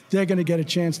that they're going to get a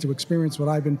chance to experience what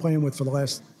I've been playing with for the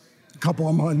last couple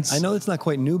of months. I know it's not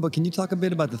quite new, but can you talk a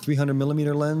bit about the 300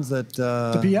 millimeter lens that...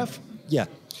 The PF? Yeah.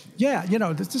 Yeah,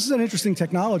 this is an interesting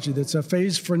technology. That's a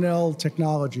phase Fresnel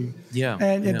technology. Yeah.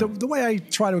 And the way I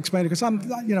try to explain it, because I'm,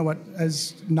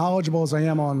 as knowledgeable as I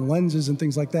am on lenses and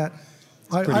things like that,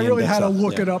 I really had to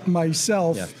look it up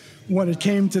myself when it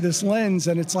came to this lens.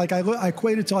 And it's like, I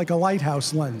equate it to like a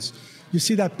lighthouse lens. You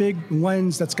see that big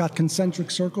lens that's got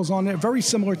concentric circles on it? Very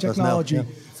similar technology.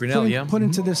 Fresnel, put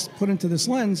into this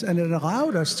lens, and it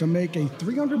allowed us to make a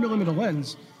 300 millimeter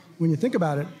lens, when you think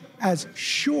about it, as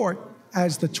short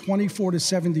as the 24 to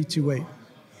 70-2.8.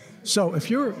 So if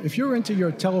you're into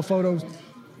your telephoto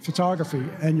photography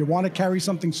and you want to carry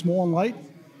something small and light,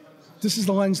 this is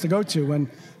the lens to go to. And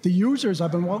the users,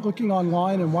 I've been looking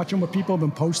online and watching what people have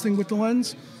been posting with the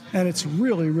lens, and it's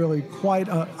really, really quite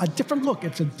a different look.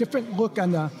 It's a different look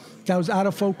on those out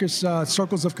of focus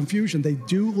circles of confusion. They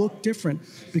do look different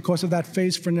because of that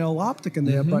phase Fresnel optic in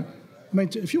there. But I mean,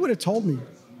 if you would have told me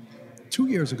 2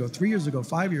 years ago, 3 years ago,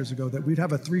 5 years ago that we'd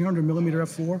have a 300 millimeter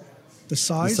f4, the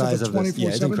size of the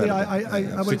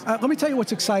 24-70, let me tell you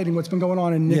what's exciting, what's been going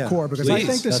on in Nikkor, because I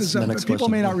think this is, people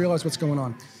may not realize what's going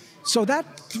on. So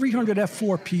that 300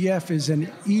 f4 PF is an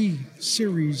E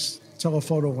series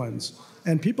telephoto lens.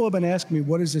 And people have been asking me,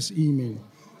 what does this E mean?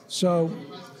 So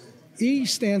E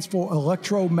stands for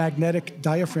electromagnetic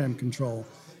diaphragm control.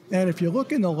 And if you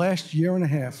look in the last year and a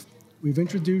half, we've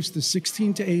introduced the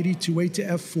 16 to 80, 2.8 to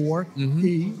f4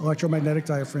 E, electromagnetic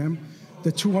diaphragm,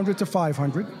 the 200 to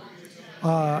 500,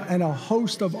 and a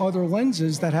host of other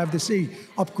lenses that have this E,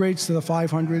 upgrades to the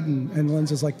 500 and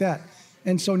lenses like that.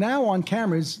 And so now on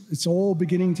cameras, it's all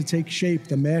beginning to take shape,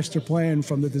 the master plan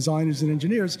from the designers and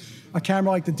engineers. A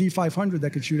camera like the D500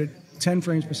 that could shoot at 10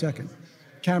 frames per second.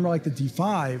 A camera like the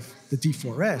D5, the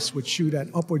D4S, which shoot at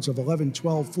upwards of 11,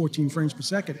 12, 14 frames per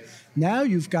second. Now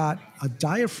you've got a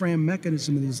diaphragm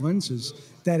mechanism in these lenses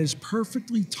that is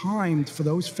perfectly timed for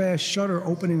those fast shutter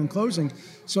opening and closing,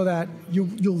 so that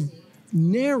you'll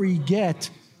nary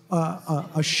get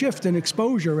a shift in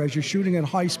exposure as you're shooting at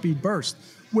high-speed burst,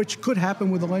 which could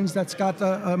happen with a lens that's got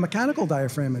a mechanical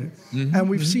diaphragm in it. And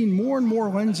we've seen more and more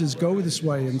lenses go this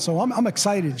way. And so I'm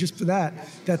excited just for that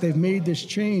they've made this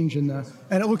change, and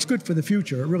it looks good for the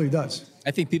future. It really does.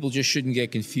 I think people just shouldn't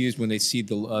get confused when they see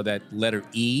that letter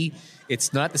E.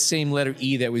 It's not the same letter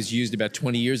E that was used about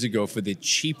 20 years ago for the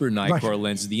cheaper Nikkor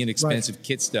lenses, the inexpensive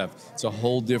kit stuff. It's a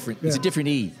whole different, it's a different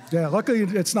E. Yeah, luckily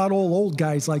it's not all old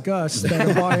guys like us that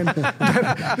are buying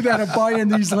that are buying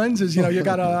these lenses. You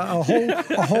got a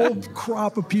whole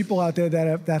crop of people out there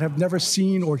that have never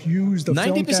seen or used a 90%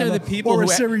 film camera of the people or a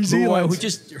Series E lens. who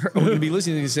just are going to be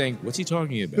listening and saying, "What's he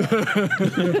talking about?"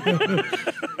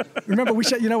 Remember, we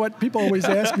said, people always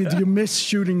ask me, do you miss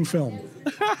shooting film?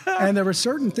 And there are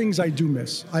certain things I do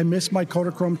miss. I miss my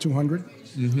Kodachrome 200.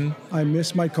 I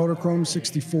miss my Kodachrome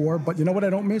 64. But you know what I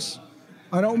don't miss?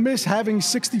 I don't miss having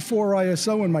 64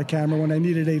 ISO in my camera when I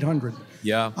needed 800.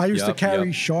 Yeah. I used to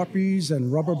carry Sharpies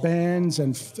and rubber bands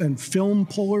and film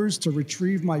pullers to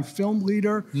retrieve my film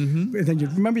leader. And then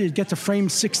you'd get to frame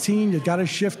 16, you'd got to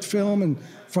shift film, and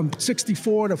from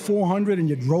 64 to 400, and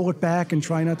you'd roll it back and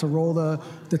try not to roll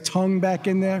the tongue back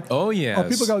in there. Oh, yes. Oh,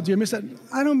 people go, do you miss that?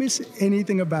 I don't miss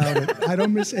anything about it. I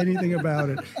don't miss anything about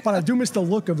it. But I do miss the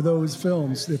look of those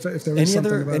films, if there is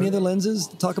something about it. Any other lenses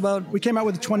to talk about? We came out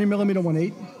with a 20 millimeter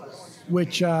 1.8,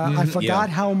 which I forgot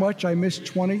how much I missed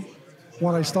 20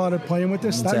 when I started playing with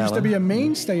this. That used to be a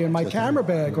mainstay in my camera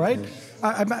bag, right?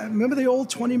 I remember the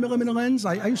old 20 millimeter lens.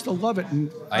 I used to love it.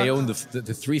 And I own the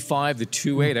 3.5, the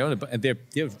 2.8. I own it, and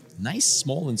they're nice,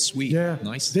 small, and sweet. Yeah,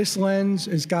 nice. This lens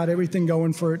has got everything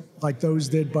going for it, like those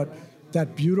did. But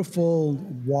that beautiful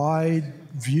wide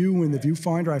view in the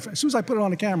viewfinder. As soon as I put it on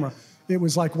the camera, it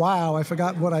was like, wow! I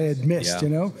forgot what I had missed.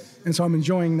 And so I'm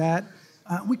enjoying that.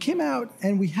 We came out,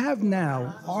 and we have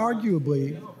now,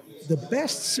 arguably, the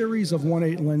best series of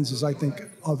 1.8 lenses, I think,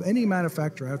 of any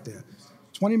manufacturer out there.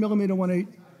 20 millimeter 1.8,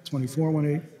 24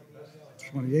 1.8,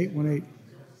 28 1.8,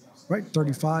 right?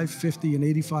 35, 50, and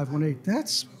 85 1.8.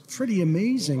 That's pretty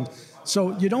amazing.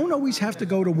 So you don't always have to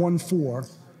go to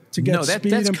 1.4 to get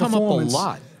speed and performance. Come up a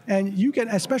lot. And you get,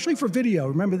 especially for video.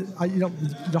 Remember, you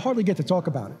hardly get to talk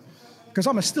about it because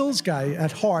I'm a stills guy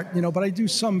at heart, but I do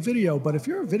some video. But if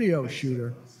you're a video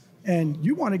shooter and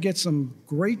you want to get some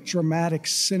great dramatic,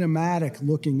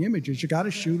 cinematic-looking images, you got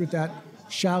to shoot at that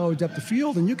shallow depth of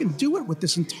field, and you can do it with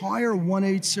this entire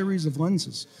 1.8 series of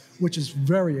lenses, which is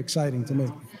very exciting to me.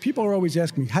 People are always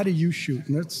asking me, how do you shoot?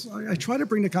 And I try to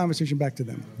bring the conversation back to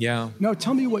them. Yeah. No,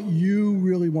 tell me what you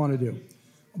really want to do.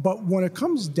 But when it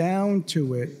comes down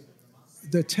to it,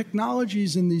 the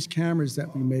technologies in these cameras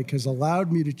that we make has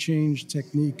allowed me to change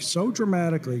technique so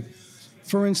dramatically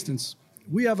for instance,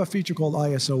 we have a feature called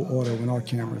ISO Auto in our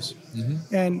cameras.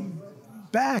 And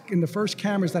back in the first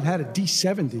cameras that had a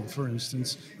D70, for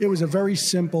instance, it was a very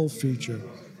simple feature.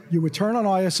 You would turn on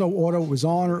ISO Auto, it was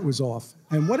on or it was off.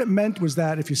 And what it meant was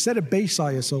that if you set a base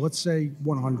ISO, let's say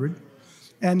 100,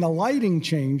 and the lighting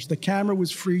changed, the camera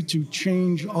was free to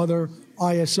change other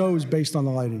ISOs based on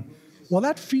the lighting. Well,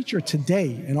 that feature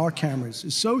today in our cameras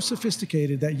is so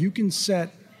sophisticated that you can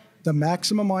set the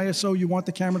maximum ISO you want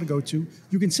the camera to go to.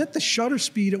 You can set the shutter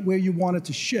speed at where you want it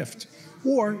to shift.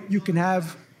 Or you can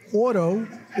have auto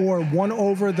or 1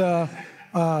 over the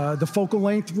focal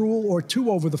length rule or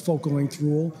 2 over the focal length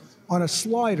rule on a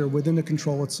slider within the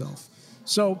control itself.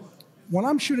 So when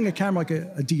I'm shooting a camera like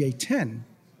a DA10,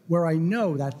 where I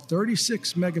know that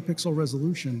 36 megapixel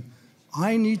resolution,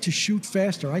 I need to shoot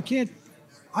faster.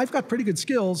 I've got pretty good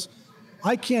skills.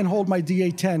 I can't hold my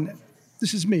DA10,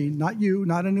 this is me, not you,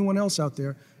 not anyone else out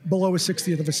there, below a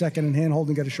 60th of a second and handhold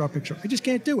and get a sharp picture. I just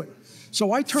can't do it.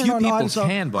 So I turn on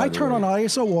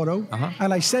ISO Auto,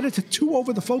 and I set it to 2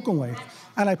 over the focal length.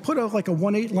 And I put like a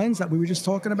 1.8 lens that we were just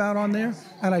talking about on there,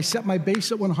 and I set my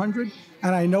base at 100,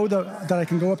 and I know that I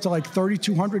can go up to like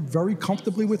 3200 very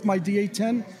comfortably with my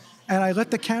DA10, and I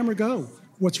let the camera go.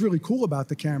 What's really cool about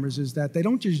the cameras is that they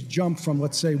don't just jump from,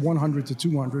 let's say, 100 to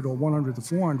 200 or 100 to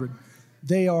 400.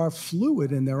 They are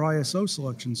fluid in their ISO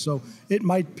selection. So it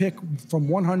might pick from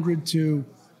 100 to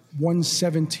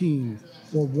 117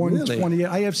 or 128. Really?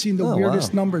 I have seen the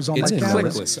weirdest numbers on my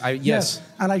cameras. It's clickless. Yes.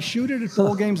 And I shoot it at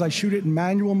ball games. I shoot it in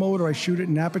manual mode or I shoot it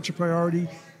in aperture priority.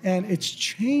 And it's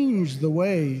changed the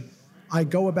way I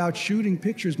go about shooting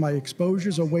pictures. My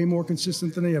exposures are way more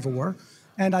consistent than they ever were.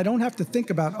 And I don't have to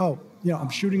think about, I'm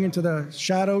shooting into the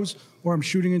shadows or I'm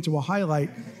shooting into a highlight.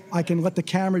 I can let the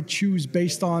camera choose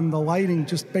based on the lighting,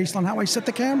 just based on how I set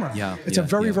the camera. It's a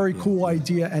very cool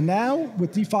idea. And now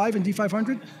with D5 and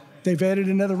D500, they've added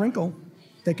another wrinkle.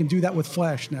 They can do that with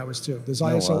flash now as too. There's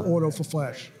ISO Auto for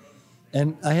flash.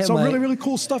 And I have really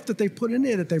cool stuff that they've put in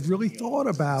there that they've really thought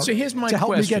about to help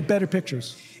me get better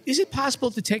pictures. Is it possible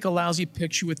to take a lousy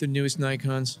picture with the newest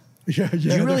Nikons? Yeah.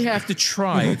 You really have to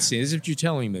try, it seems, if you're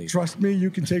telling me. Trust me,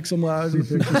 you can take some lousy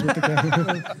pictures with the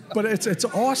camera. But it's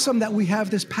awesome that we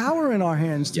have this power in our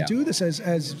hands to do this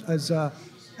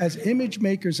as image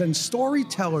makers and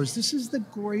storytellers. This is the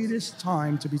greatest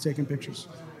time to be taking pictures.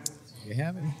 You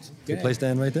have it. Good place to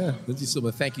end right there. Lindsay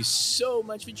Silverman, thank you so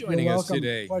much for joining us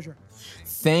today. Pleasure.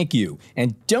 Thank you.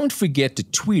 And don't forget to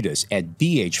tweet us at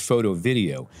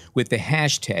BHPhotoVideo with the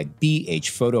hashtag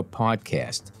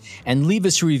BHPhotoPodcast. And leave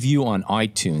us a review on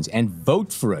iTunes and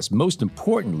vote for us, most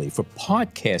importantly, for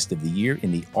Podcast of the Year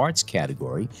in the Arts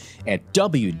category at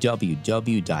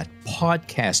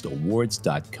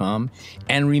www.podcastawards.com.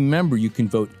 And remember, you can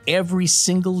vote every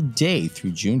single day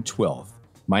through June 12th.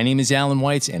 My name is Alan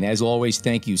Weitz, and as always,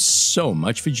 thank you so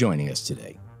much for joining us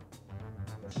today.